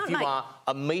 And he can't if you are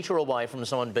a metre away from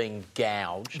someone being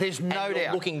gouged, there's no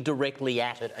doubt, looking directly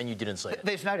at it and you didn't see it.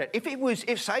 There's no doubt.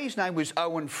 If say his name was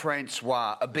Owen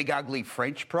Francois, a big ugly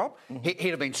French prop,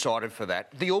 he'd have been cited for that.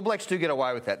 The All Blacks do get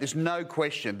away with that. There's no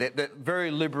question. They're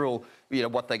very liberal, you know,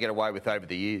 what they get away with over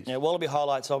the years. Yeah, Wallaby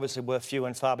highlights obviously were few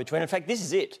and far between. In fact, this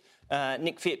is it.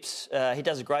 Nick Phipps, he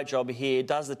does a great job here,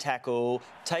 does the tackle,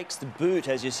 takes the boot,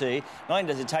 as you see. Not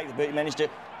only does he take the boot, he managed to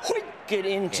get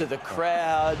into the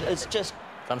crowd. It's just...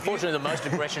 Unfortunately, the most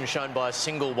aggression shown by a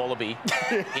single wallaby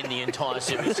in the entire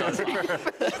series so far.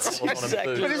 That's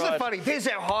exactly But isn't right. it funny? There's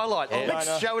our highlight. Yeah, Let's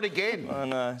I know. show it again. I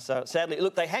know. So, sadly,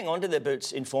 look, they hang on to their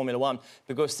boots in Formula One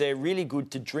because they're really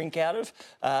good to drink out of.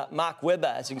 Mark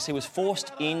Webber, as you can see, was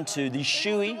forced into the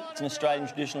shoey, it's an Australian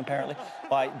tradition apparently,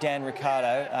 by Dan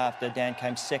Ricciardo after Dan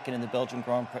came second in the Belgian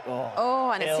Grand Prix.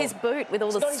 And it's his boot with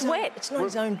all the sweat. It's not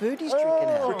his own boot he's drinking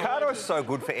out. Ricciardo is so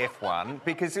good for F1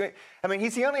 because, I mean,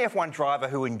 he's the only F1 driver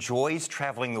who enjoys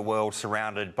travelling the world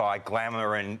surrounded by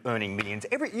glamour and earning millions.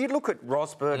 You look at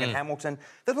Rosberg and Hamilton,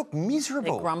 they look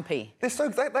miserable. They're grumpy.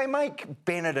 They make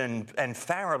Bennett and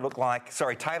Taylor look like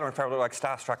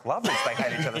starstruck lovers. They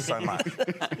hate each other so much.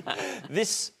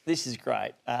 This is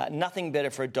great. Nothing better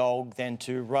for a dog than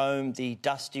to roam the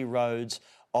dusty roads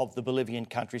of the Bolivian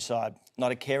countryside.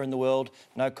 Not a care in the world,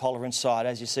 no collar in sight.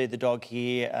 As you see the dog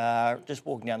here, just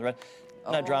walking down the road.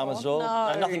 No dramas at all.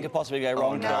 No, nothing could possibly go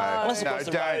wrong. Unless, of course,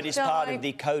 the road is part of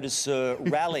the Côte d'Azur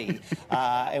rally,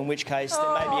 in which case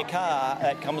there may be a car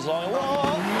that comes along.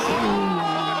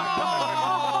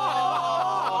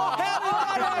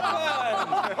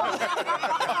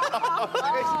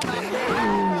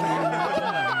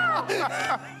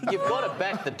 You've got to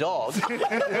back the dog,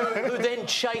 who then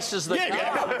chases the car.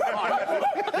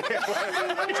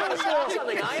 Trying to start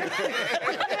something, are you?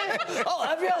 Oh,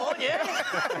 have you? Oh, yeah.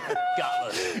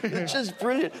 Gutless. It's just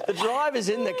brilliant. The driver's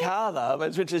in the car, though,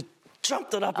 which just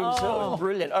jumped it up himself.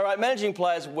 Brilliant. All right, managing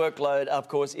players' workload, of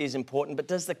course, is important, but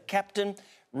does the captain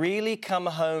really come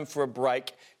home for a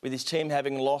break with his team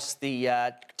having lost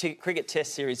the cricket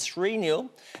test series 3-0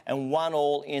 and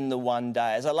 1-1 in the one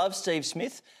day? As I love Steve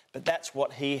Smith, but that's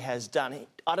what he has done.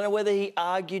 I don't know whether he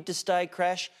argued to stay,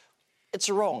 Crash. It's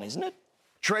wrong, isn't it?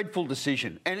 Dreadful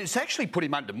decision. And it's actually put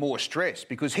him under more stress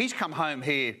because he's come home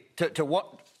here to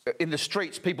what... In the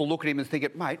streets, people look at him and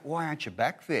think, mate, why aren't you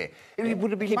back there? It would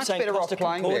have been much better off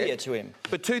playing there. To him.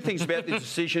 But two things about this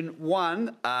decision.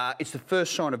 One, it's the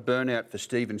first sign of burnout for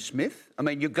Stephen Smith. I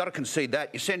mean, you've got to concede that.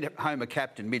 You send home a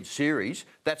captain mid-series,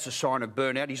 that's a sign of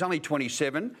burnout. He's only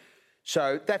 27,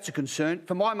 so that's a concern.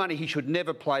 For my money, he should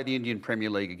never play the Indian Premier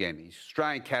League again. He's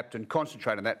Australian captain,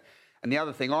 concentrate on that. And the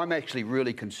other thing, I'm actually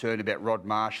really concerned about Rod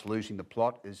Marsh losing the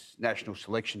plot as national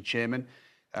selection chairman.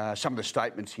 Some of the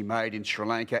statements he made in Sri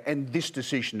Lanka and this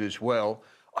decision as well,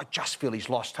 I just feel he's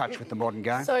lost touch with the modern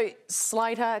game. So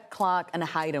Slater, Clark and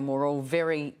Hayden were all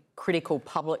very critical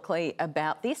publicly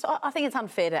about this. I think it's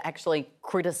unfair to actually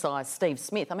criticise Steve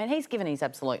Smith. I mean, he's given his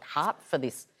absolute heart for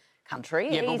this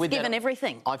country. Yeah, he's given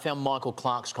everything. I found Michael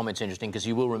Clark's comments interesting because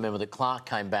you will remember that Clark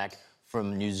came back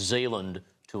from New Zealand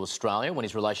to Australia when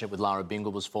his relationship with Lara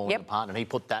Bingle was falling apart, and he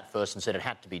put that first and said it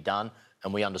had to be done.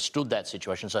 And we understood that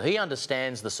situation. So he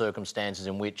understands the circumstances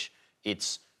in which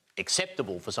it's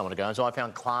acceptable for someone to go. And so I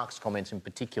found Clark's comments in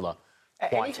particular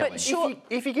quite telling.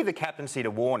 If you give the captaincy to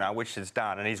Warner, which is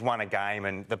done, and he's won a game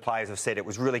and the players have said it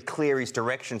was really clear his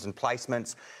directions and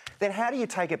placements, then how do you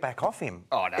take it back off him?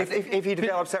 Oh, no. If he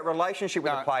develops that relationship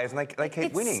with the players and they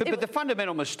keep winning. But the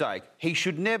fundamental mistake, he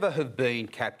should never have been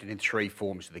captain in three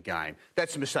forms of the game.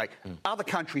 That's a mistake. Other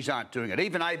countries aren't doing it.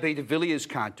 Even AB de Villiers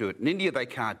can't do it. In India, they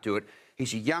can't do it.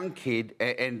 He's a young kid,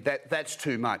 and that's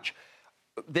too much.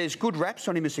 There's good raps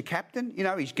on him as a captain. You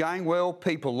know, he's going well,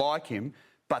 people like him,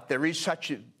 but there is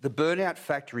the burnout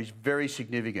factor is very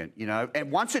significant, you know,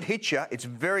 and once it hits you, it's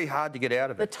very hard to get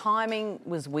out of it. The timing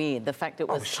was weird. The fact it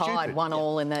was tied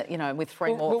 1-1 in the, you know, with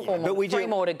three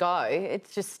more to go.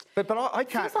 It's just... But I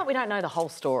can't... Feels like we don't know the whole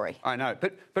story. I know,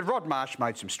 but Rod Marsh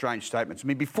made some strange statements. I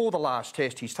mean, before the last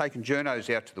test, he's taken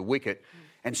journos out to the wicket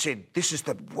and said, this is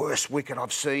the worst wicket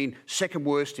I've seen, second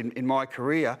worst in my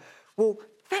career. Well,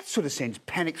 that sort of sends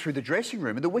panic through the dressing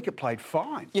room, and the wicket played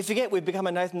fine. You forget we've become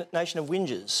a nation of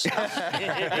whingers.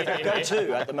 Go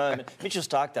to at the moment. Mitchell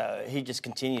Starc, though, he just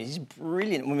continues. He's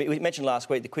brilliant. We mentioned last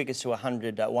week the quickest to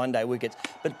 100 one-day wickets,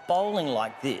 but bowling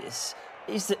like this...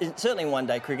 certainly in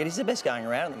one-day cricket, he's the best going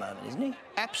around at the moment, isn't he?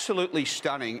 Absolutely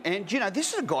stunning. And, you know,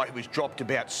 this is a guy who was dropped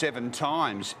about 7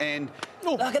 times. And,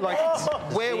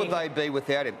 where would they be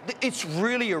without him? It's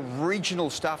really original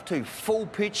stuff too. Full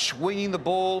pitch, swinging the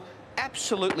ball,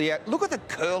 absolutely out. Look at the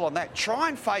curl on that. Try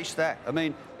and face that. I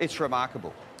mean, it's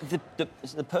remarkable.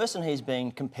 The person he's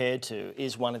being compared to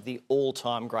is one of the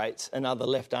all-time greats. Another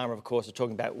left armer, of course, we're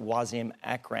talking about Wasim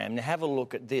Akram. Now, have a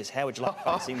look at this. How would you like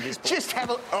facing this ball? Just have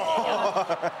a...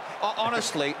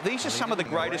 honestly, these are some of the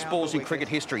greatest balls in cricket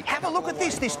history. Have a look at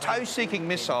this toe-seeking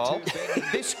missile.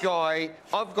 This guy,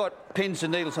 I've got pins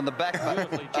and needles on the back of my neck.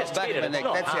 That's outstanding.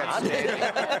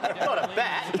 Not a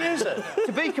bat, is it?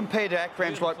 To be compared to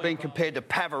Akram's like being compared to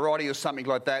Pavarotti or something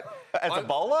like that. As a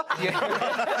bowler?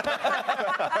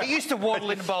 Yeah. He used to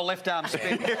waddle in and bowl left-arm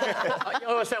spin. I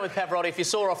always found with Pavarotti, if you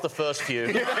saw off the first few...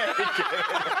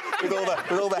 with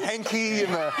all the hanky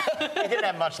and the... He didn't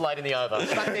have much late in the over.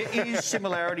 But there is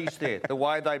similarities there. The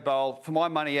way they bowl. For my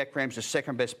money, Akram's the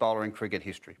second best bowler in cricket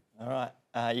history. All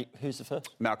right. Who's the first?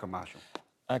 Malcolm Marshall.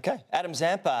 Okay, Adam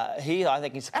Zampa. He, I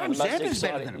think, he's Adam the most Zampa's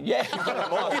better exciting. than him. Yeah,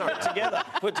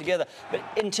 put together. But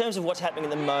in terms of what's happening at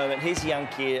the moment, he's a young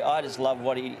kid. I just love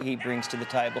what he brings to the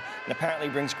table, and apparently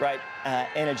brings great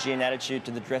energy and attitude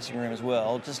to the dressing room as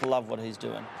well. Just love what he's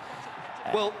doing.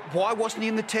 Well, why wasn't he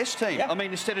in the Test team? Yeah. I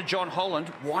mean, instead of John Holland,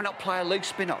 why not play a leg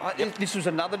spinner? This was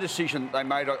another decision they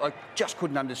made I just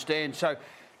couldn't understand. So,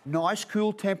 nice,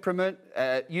 cool temperament.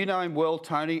 You know him well,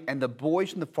 Tony, and the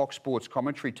boys in the Fox Sports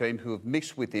commentary team who have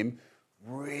mixed with him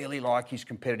really like his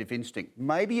competitive instinct.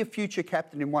 Maybe a future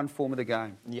captain in one form of the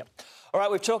game. Yep. All right,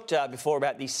 we've talked before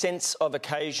about the sense of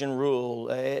occasion rule.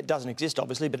 It doesn't exist,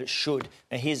 obviously, but it should.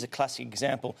 Now, here's a classic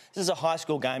example. This is a high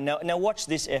school game. Now watch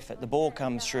this effort. The ball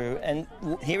comes through, and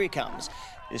here he comes.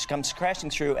 This comes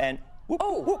crashing through, and whoop,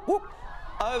 whoop, whoop.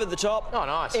 Over the top,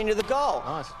 into the goal.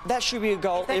 Nice. That should be a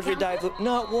goal every day.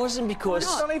 No, it wasn't, because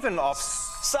it's not even off.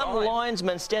 Some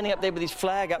linesman standing up there with his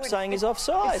flag up saying he's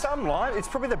offside. It's some line. It's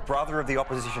probably the brother of the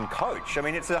opposition coach. I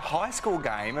mean, it's a high school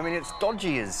game. I mean, it's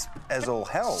dodgy as all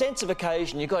hell. Sense of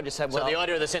occasion. You've got to just have. So the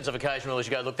idea of the sense of occasion rule is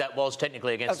you go, look, that was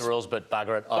technically against the rules, but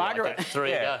bugger it. Bugger it. 3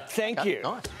 you go. Thank you.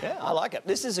 Nice. Yeah, I like it.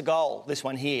 This is a goal. This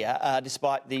one here,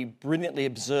 despite the brilliantly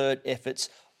absurd efforts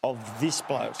of this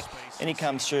bloke. And he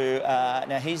comes through.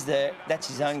 Now that's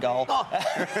his own goal.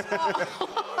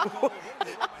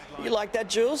 You like that,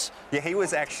 Jules? Yeah, he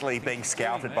was actually being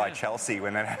scouted by Chelsea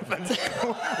when that happened.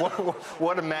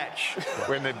 what a match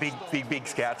when the big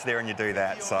scouts there and you do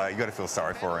that. So you got to feel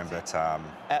sorry for him. But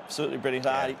absolutely brilliant.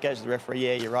 It goes to the referee.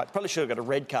 Yeah, you're right. Probably should have got a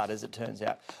red card, as it turns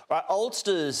out. All right,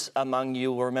 oldsters among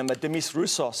you will remember Demis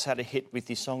Roussos had a hit with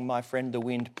his song "My Friend the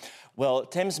Wind." Well,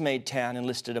 Thamesmead Town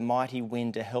enlisted a mighty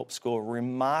wind to help score a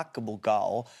remarkable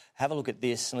goal. Have a look at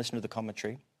this and listen to the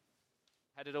commentary.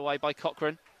 Headed away by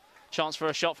Cochrane. Chance for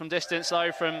a shot from distance,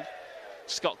 though, from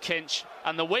Scott Kinch.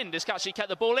 And the wind has actually kept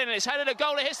the ball in, and it's headed a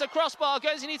goal. It hits the crossbar,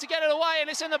 goes, you need to get it away, and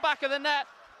it's in the back of the net.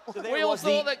 So we all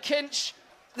thought that Kinch,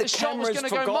 the shot was going to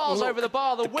go miles over the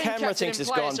bar. The wind kept it in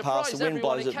play. Gone past, the wind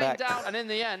blows it back. Down, and in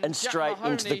the end, and straight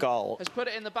into the goal. Has put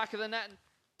it in the back of the net.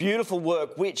 Beautiful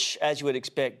work, which, as you would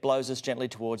expect, blows us gently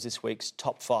towards this week's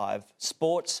top 5.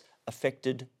 Sports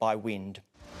affected by wind.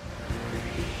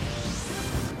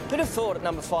 Who'd have thought at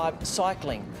number 5,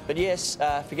 cycling? But yes,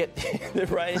 forget the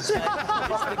rain. It's the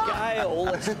gale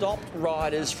that stopped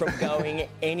riders from going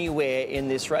anywhere in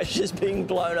this race, just being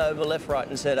blown over left, right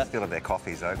and centre. Still have their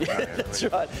coffees open. Yeah, that's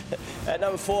right. At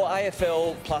number 4,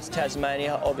 AFL plus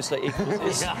Tasmania obviously equals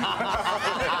this.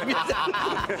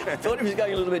 Thought he was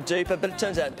going a little bit deeper, but it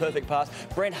turns out perfect pass.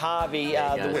 Brent Harvey,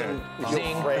 the win with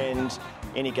your friend.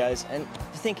 In he goes, and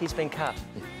I think he's been cut.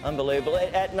 Unbelievable.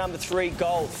 At number 3,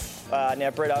 golf. Now,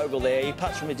 Brett Ogle there, he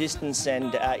putts from a distance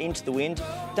and into the wind.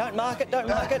 Don't mark it, don't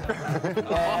mark it. There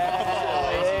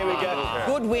we go.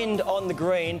 Good wind on the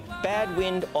green, bad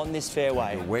wind on this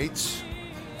fairway. The weights.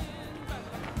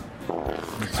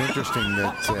 It's interesting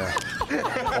that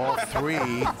all 3...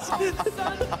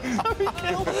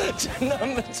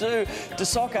 Number 2, to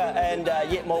soccer, and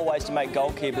yet more ways to make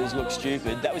goalkeepers look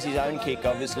stupid. That was his own kick,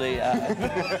 obviously.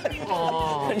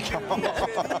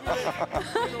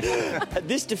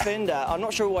 This defender, I'm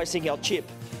not sure why he's thinking I'll chip.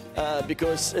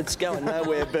 Because it's going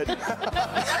nowhere, but...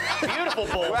 Beautiful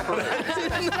ball.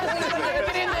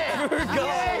 Get in there.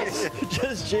 Yes.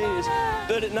 Just genius.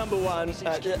 But at number 1,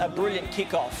 a brilliant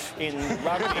kick-off in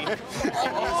rugby in New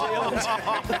Zealand.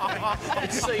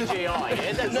 That's CGI,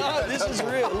 yeah? No, this is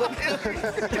real. Look.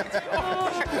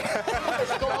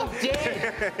 It's gone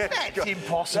dead. That's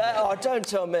impossible. Oh, don't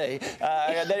tell me.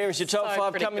 There is your top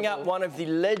 5 coming up. One of the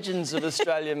legends of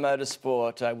Australian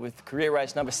motorsport with career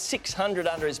race number 600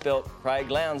 under his belt. Craig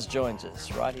Lowndes joins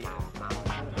us right here.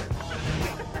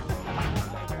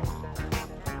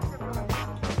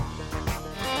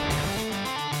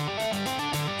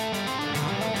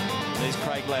 There's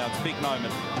Craig Lowndes, big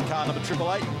moment. Car number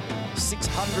 888,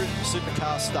 600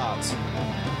 supercar starts.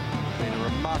 Been a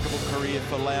remarkable career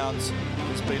for Lowndes,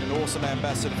 who's been an awesome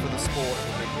ambassador for the sport.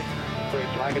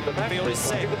 Field is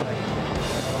set.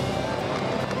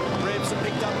 Revs are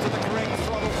picked up to the correct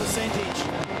throttle percentage.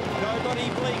 Nobody Scotty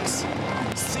Blinks.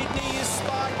 Sydney is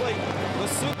sparkling. The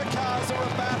supercars are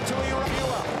about to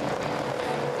erupt.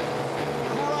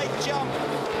 Great jump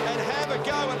and have a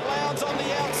go at Lowndes on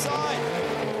the outside.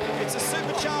 It's a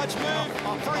supercharged move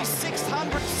for his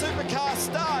 600th supercar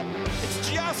start. It's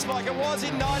just like it was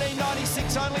in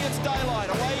 1996, only it's daylight.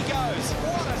 Away he goes.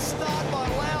 What a start by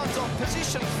Lowndes on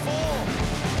position 4.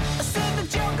 I said the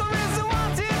Joker is a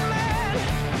wanted man.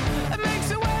 It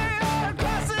makes a way all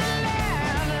across the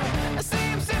land. I see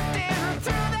him sifting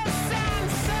through the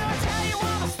sand. So I tell you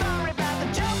all the story about the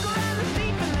Joker and the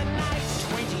thief in the night.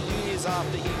 20 years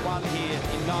after he won here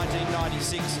in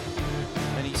 1996,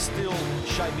 and he's still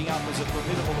shaping up as a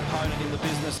formidable opponent in the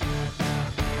business.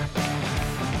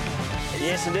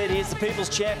 Yes, indeed, he is the People's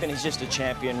Champion. He's just a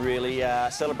champion, really.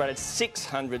 Celebrated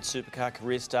 600 supercar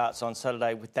career starts on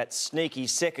Saturday with that sneaky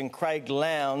second. Craig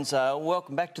Lowndes,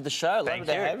 welcome back to the show. Lovely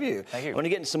to have you. Thank you. I want to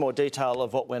get into some more detail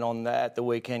of what went on at the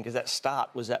weekend, because that start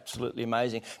was absolutely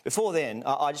amazing. Before then,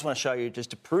 I just want to show you,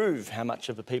 just to prove how much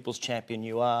of a People's Champion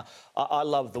you are. I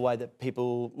love the way that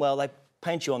people, well, they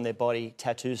paint you on their body,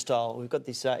 tattoo style. We've got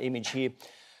this image here.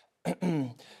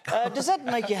 Does that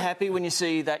make you happy when you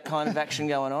see that kind of action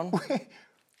going on?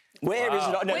 Where is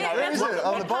it? No, Where is it?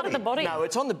 On the body? Of the body? No,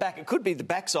 it's on the back. It could be the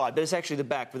backside, but it's actually the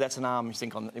back. But that's an arm, you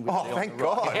think, on the. Oh, thank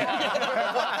God!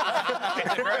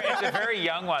 It's a very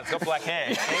young one. It's got black hair.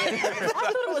 I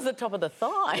thought it was the top of the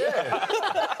thigh.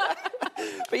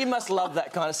 But you must love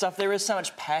that kind of stuff. There is so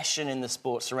much passion in the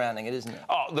sport surrounding it, isn't it?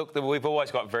 Oh, look, we've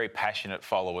always got very passionate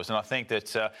followers, and I think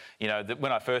that,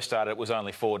 when I first started, it was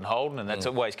only Ford and Holden, and that's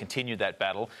always continued that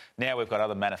battle. Now we've got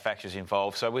other manufacturers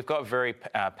involved, so we've got very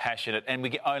passionate, and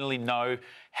we only know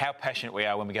how passionate we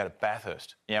are when we go to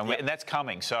Bathurst. And that's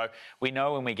coming. So we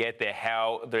know when we get there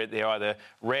how they're either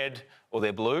red or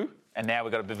they're blue. And now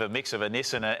we've got a bit of a mix of a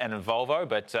Nissan and a Volvo,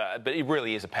 but it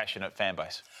really is a passionate fan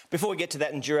base. Before we get to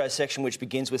that Enduro section, which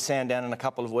begins with Sandown in a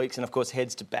couple of weeks and, of course,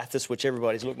 heads to Bathurst, which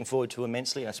everybody's looking forward to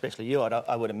immensely, especially you,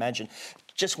 I would imagine.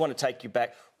 Just want to take you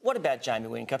back. What about Jamie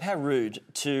Whincup? How rude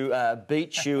to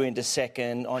beat you into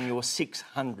second on your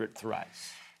 600th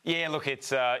race. Yeah, look,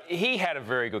 he had a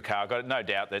very good car. I've got no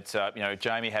doubt that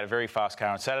Jamie had a very fast car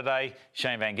on Saturday.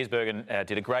 Shane Van Gisbergen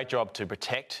did a great job to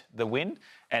protect the win.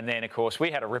 And then, of course,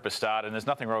 we had a ripper start, and there's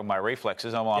nothing wrong with my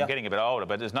reflexes. I'm getting a bit older,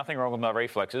 but there's nothing wrong with my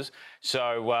reflexes.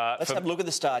 So let's have a look at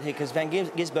the start here, because Van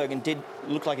Gisbergen did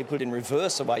look like he put it in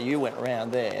reverse the way you went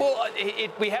around there. Well,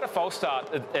 we had a false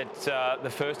start at the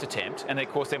first attempt, and, of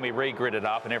course, then we re-gridded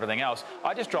up and everything else.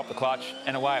 I just dropped the clutch,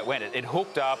 and away it went. It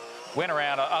hooked up, went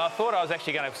around. I thought I was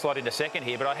actually going to slot into second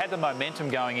here, but I had the momentum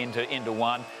going into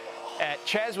one.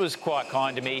 Chaz was quite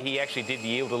kind to me. He actually did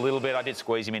yield a little bit. I did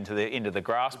squeeze him into the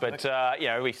grass, but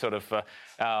we sort of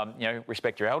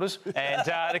respect your elders. And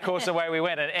of course, away we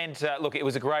went. And look, it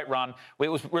was a great run. It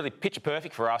was really picture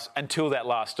perfect for us until that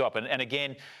last stop. And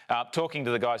again, talking to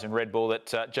the guys in Red Bull,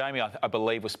 that Jamie, I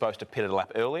believe, was supposed to pit a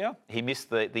lap earlier. He missed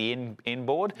the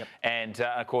inboard, and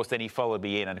of course, then he followed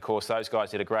me in. And of course, those guys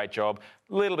did a great job.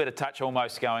 A little bit of touch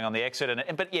almost going on the exit,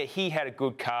 but yeah, he had a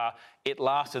good car. It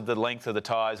lasted the length of the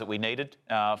tyres that we needed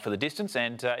for the distance,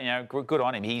 and good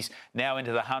on him. He's now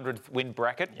into the 100th win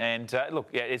bracket, and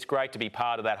it's great to be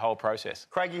part of that whole process.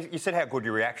 Craig, you said how good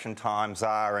your reaction times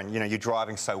are, and you're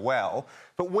driving so well.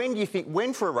 But when do you think?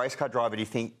 When for a race car driver do you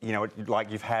think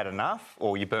like you've had enough,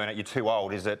 or you burn it? You're too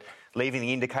old? Is it leaving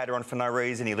the indicator on for no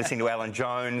reason? You're listening to Alan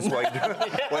Jones while you're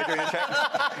doing a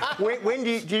chat. When do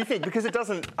you think? Because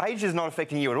age is not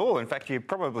affecting you at all. In fact, you're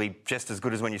probably just as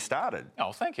good as when you started.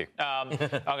 Oh, thank you. I'm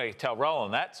going to tell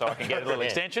Roland that so I can get a little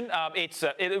extension.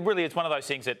 It really is one of those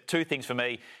things that two things for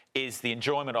me is the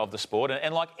enjoyment of the sport.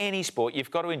 And like any sport, you've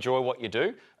got to enjoy what you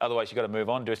do. Otherwise, you've got to move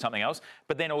on and do something else.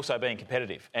 But then also being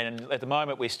competitive. And at the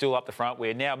moment, we're still up the front.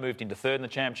 We're now moved into third in the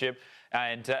championship.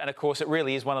 And of course, it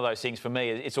really is one of those things for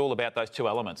me. It's all about those two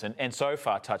elements. And so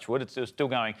far, touch wood, it's still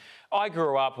going. I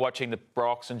grew up watching the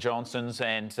Brocks and Johnsons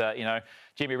and,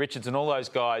 Jimmy Richards and all those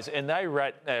guys. And they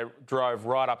drove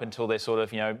right up until their sort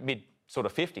of, mid sort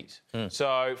of 50s.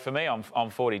 So for me, I'm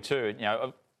 42.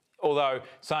 Although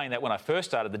saying that when I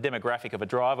first started, the demographic of a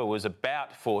driver was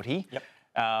about 40. Yep.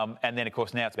 And then, of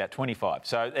course, now it's about 25.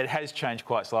 So it has changed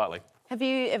quite slightly. Have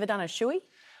you ever done a shoey?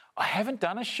 I haven't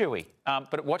done a shoey,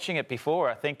 but watching it before,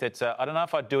 I think that I don't know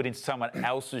if I'd do it in someone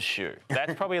else's shoe.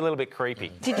 That's probably a little bit creepy.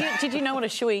 Did you know what a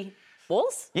shoey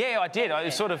Was? Yeah, I did. I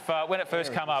sort of, when it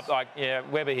first came up, like, yeah,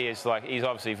 Webber here is like, he's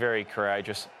obviously very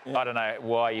courageous. Yeah. I don't know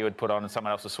why you would put on and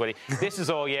someone else was sweaty. This is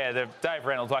all, the Dave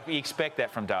Reynolds, like, you expect that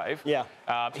from Dave. Yeah.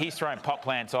 He's thrown pot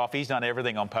plants off. He's done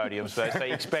everything on podiums, so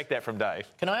you expect that from Dave.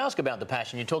 Can I ask about the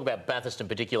passion? You talk about Bathurst in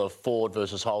particular, Ford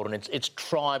versus Holden. It's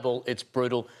tribal, it's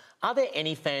brutal. Are there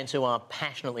any fans who are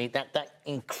passionately, that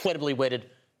incredibly wedded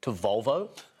to Volvo?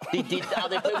 Are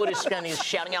there people just standing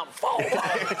shouting out Volvo,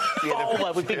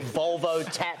 Volvo, with big Volvo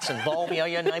tats and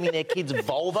Volvo, you're naming their kids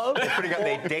Volvo? They're putting up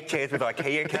their deck chairs with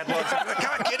IKEA catalogues. I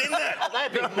can't get in there. Are they a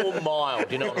bit more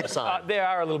mild, you know what I'm saying? They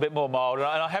are a little bit more mild, and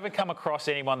I haven't come across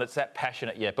anyone that's that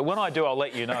passionate yet. But when I do, I'll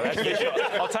let you know. That's for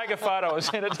sure. I'll take a photo and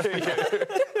send it to you.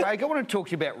 Craig, I want to talk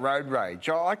to you about road rage.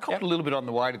 I copped a little bit on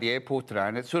the way to the airport today,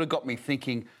 and it sort of got me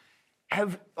thinking,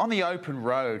 on the open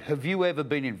road, have you ever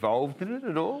been involved in it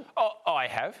at all? Oh, I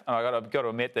have. And I've got to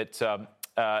admit that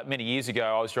many years ago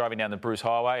I was driving down the Bruce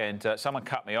Highway and someone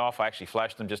cut me off. I actually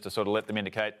flashed them just to sort of let them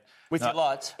indicate. With your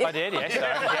lights? I did, yes.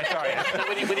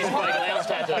 With his Craig Lowndes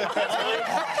tattoo.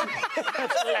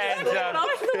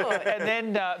 And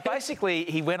then basically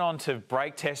he went on to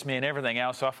brake test me and everything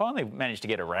else. So I finally managed to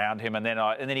get around him, and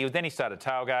then he started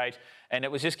tailgate, and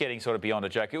it was just getting sort of beyond a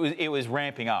joke. It was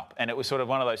ramping up, and it was sort of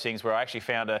one of those things where I actually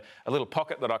found a little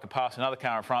pocket that I could pass another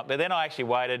car in front. But then I actually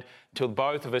waited until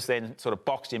both of us then sort of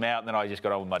boxed him out, and then I just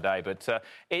got on with my day. But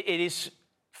it is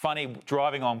funny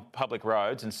driving on public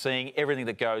roads and seeing everything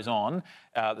that goes on,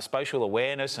 the spatial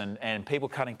awareness and people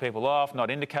cutting people off,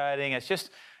 not indicating. It's just,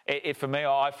 for me,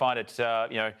 I find it,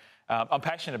 I'm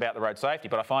passionate about the road safety,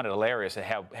 but I find it hilarious at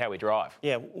how we drive.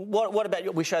 Yeah. What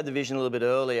about, we showed the vision a little bit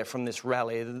earlier from this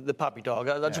rally, the puppy dog.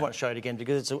 I just want to show it again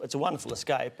because it's a wonderful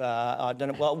escape. I don't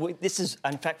know. Well, this is,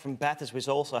 in fact, from Bathurst, we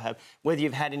also have whether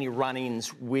you've had any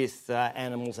run-ins with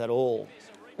animals at all.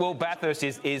 Well, Bathurst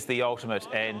is the ultimate,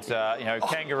 and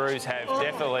kangaroos have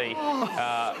definitely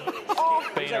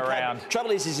been around.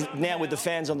 Trouble is now with the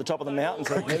fans on the top of the mountain,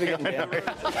 so never get them down.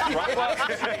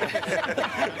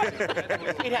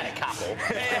 He'd had a couple.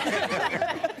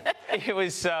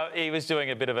 He was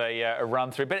doing a bit of a run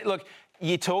through, but look.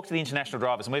 You talk to the international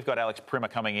drivers, and we've got Alex Prima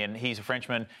coming in. He's a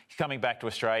Frenchman. He's coming back to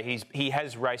Australia. He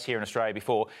has raced here in Australia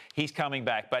before. He's coming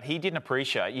back, but he didn't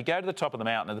appreciate. You go to the top of the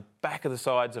mountain, at the back of the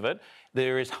sides of it,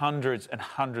 there is hundreds and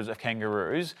hundreds of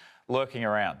kangaroos lurking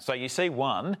around. So you see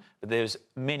one, but there's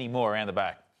many more around the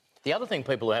back. The other thing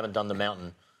people who haven't done the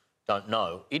mountain don't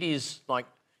know, it's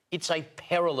a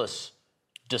perilous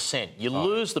descent. You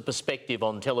lose the perspective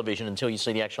on television until you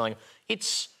see the actual angle.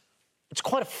 It's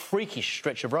quite a freakish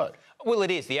stretch of road. Well,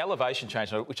 it is. The elevation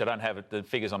change, which I don't have the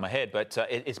figures on my head, but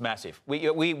it's massive.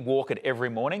 We walk it every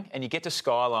morning, and you get to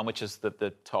Skyline, which is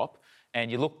the top,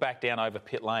 and you look back down over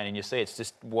Pit Lane and you see it's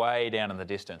just way down in the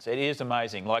distance. It is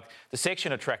amazing. Like, the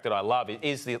section of track that I love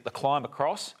is the climb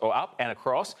across, or up and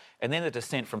across, and then the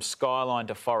descent from Skyline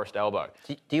to Forest Elbow.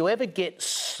 Do you ever get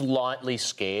slightly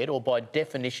scared, or by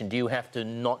definition, do you have to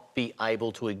not be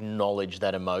able to acknowledge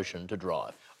that emotion to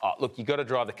drive? Oh, look, you've got to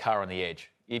drive the car on the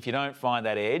edge. If you don't find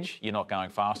that edge, you're not going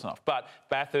fast enough. But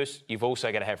Bathurst, you've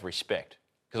also got to have respect.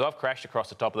 Because I've crashed across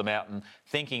the top of the mountain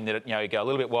thinking that, you go a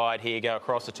little bit wide here, go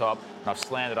across the top, and I've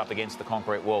slammed it up against the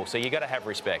concrete wall. So you've got to have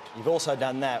respect. You've also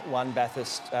done that, won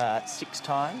Bathurst 6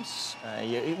 times.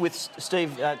 With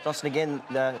Steve Johnson again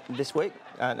this week,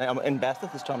 in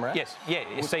Bathurst this time around. Yes, yeah.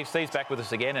 Steve's back with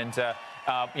us again, and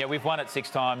we've won it 6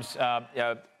 times.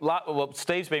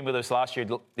 Steve's been with us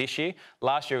this year.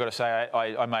 Last year, I've got to say,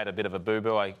 I made a bit of a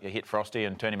boo-boo. I hit Frosty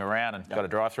and turned him around and got a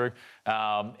drive-through.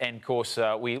 And, of course,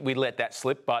 we let that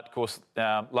slip. But, of course,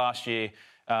 the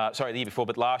year before,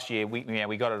 but last year,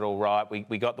 we got it all right.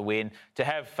 We got the win. To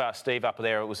have Steve up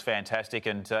there, it was fantastic.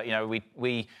 And,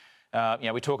 we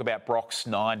talk about Brock's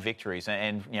 9 victories.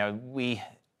 And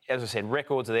as I said,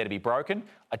 records are there to be broken.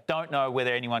 I don't know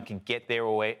whether anyone can get there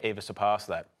or ever surpass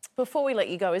that. Before we let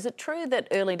you go, is it true that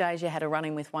early days you had a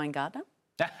run-in with Wayne Gardner?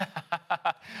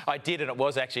 I did, and it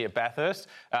was actually at Bathurst.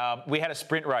 We had a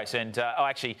sprint race, and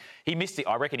he missed it.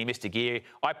 I reckon he missed a gear.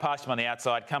 I passed him on the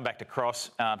outside, come back to cross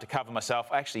to cover myself.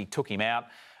 I actually took him out.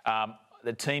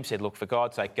 The team said, "Look, for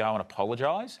God's sake, go and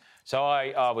apologise." So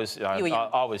I was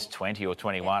 20 or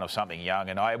 21 or something young,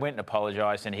 and I went and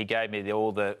apologised, and he gave me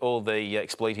all the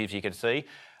expletives you could see.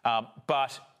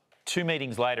 But 2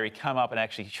 meetings later, he came up and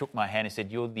actually shook my hand and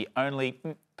said, "You're the only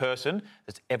person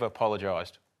that's ever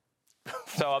apologised."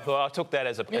 So I took that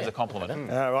as a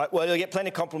compliment. All right. Well, you'll get plenty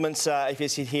of compliments if you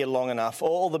sit here long enough.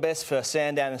 All the best for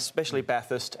Sandown, especially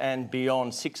Bathurst, and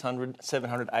beyond 600,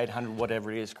 700, 800,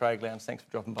 whatever it is. Craig Lowndes, thanks for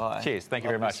dropping by. Cheers. Thank you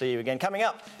very much. See you again. Coming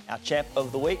up, our champ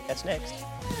of the week. That's next.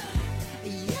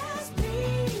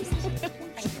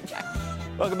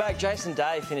 Welcome back. Jason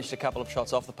Day finished a couple of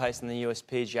shots off the pace in the US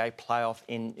PGA playoff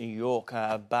in New York,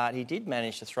 but he did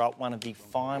manage to throw up one of the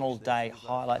final day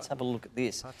highlights. Have a look at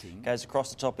this. Goes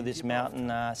across the top of this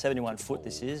mountain, 71 foot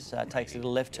this is, takes a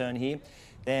little left turn here,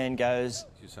 then goes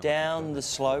down the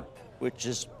slope, which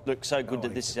just looks so good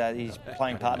that this his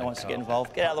playing partner wants to get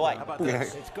involved. Get out of the way.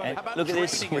 And look at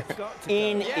this.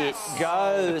 In it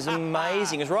goes.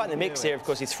 Amazing. It's right in the mix there. Of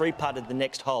course, he three-putted the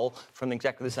next hole from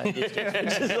exactly the same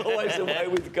distance, which is always the way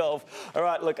with golf. All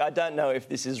right, look, I don't know if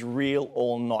this is real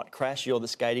or not. Crash, you're the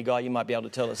skatey guy. You might be able to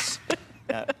tell us.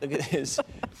 Look at this.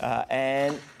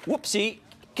 And whoopsie.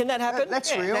 Can that happen?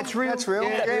 That's real. That's real. That's real.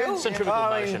 Yeah. Centrifugal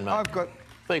motion, mate. I've got...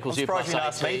 Equals I'm surprised you didn't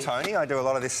ask me, Tony. I do a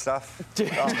lot of this stuff.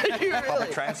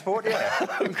 Public transport,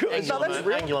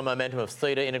 Angular momentum of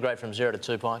theta, integrate from 0 to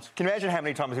 2 pints. Can you imagine how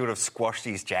many times he would have squashed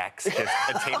his jacks just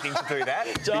attempting to do that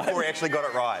before he actually got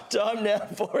it right? Time now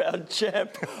for our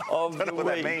champ of the week. I don't know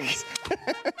what that means.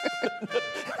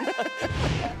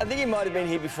 I think he might have been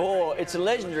here before. It's a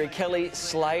legendary Kelly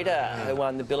Slater who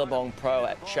won the Billabong Pro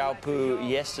at Chaupu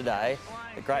yesterday.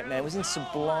 The great man was in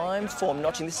sublime form,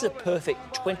 notching. This is a perfect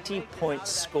 20-point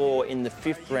score in the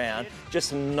 5th round, just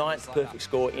the 9th perfect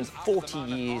score in 40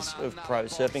 years of pro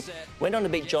surfing. Went on to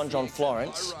beat John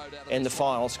Florence in the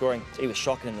final, scoring, he was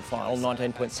shocking in the final,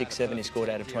 19.67 he scored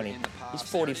out of 20. He's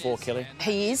 44, Kelly.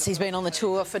 He is. He's been on the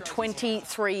tour for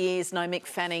 23 years. No, Mick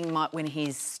Fanning might win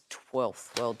his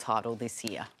 12th world title this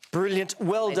year. Brilliant.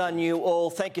 Well done, you all.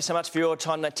 Thank you so much for your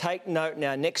time. Now, take note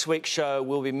now, next week's show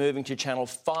will be moving to channel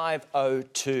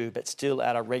 502, but still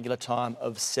at a regular time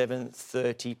of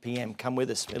 7:30 p.m. Come with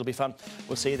us. It'll be fun.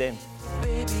 We'll see you then.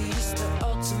 Baby, it's the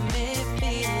ultimate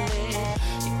feeling.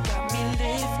 You got me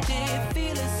lifted,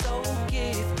 feeling so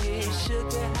gifted.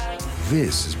 Sugar high.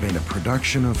 This has been a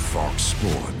production of Fox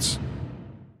Sports.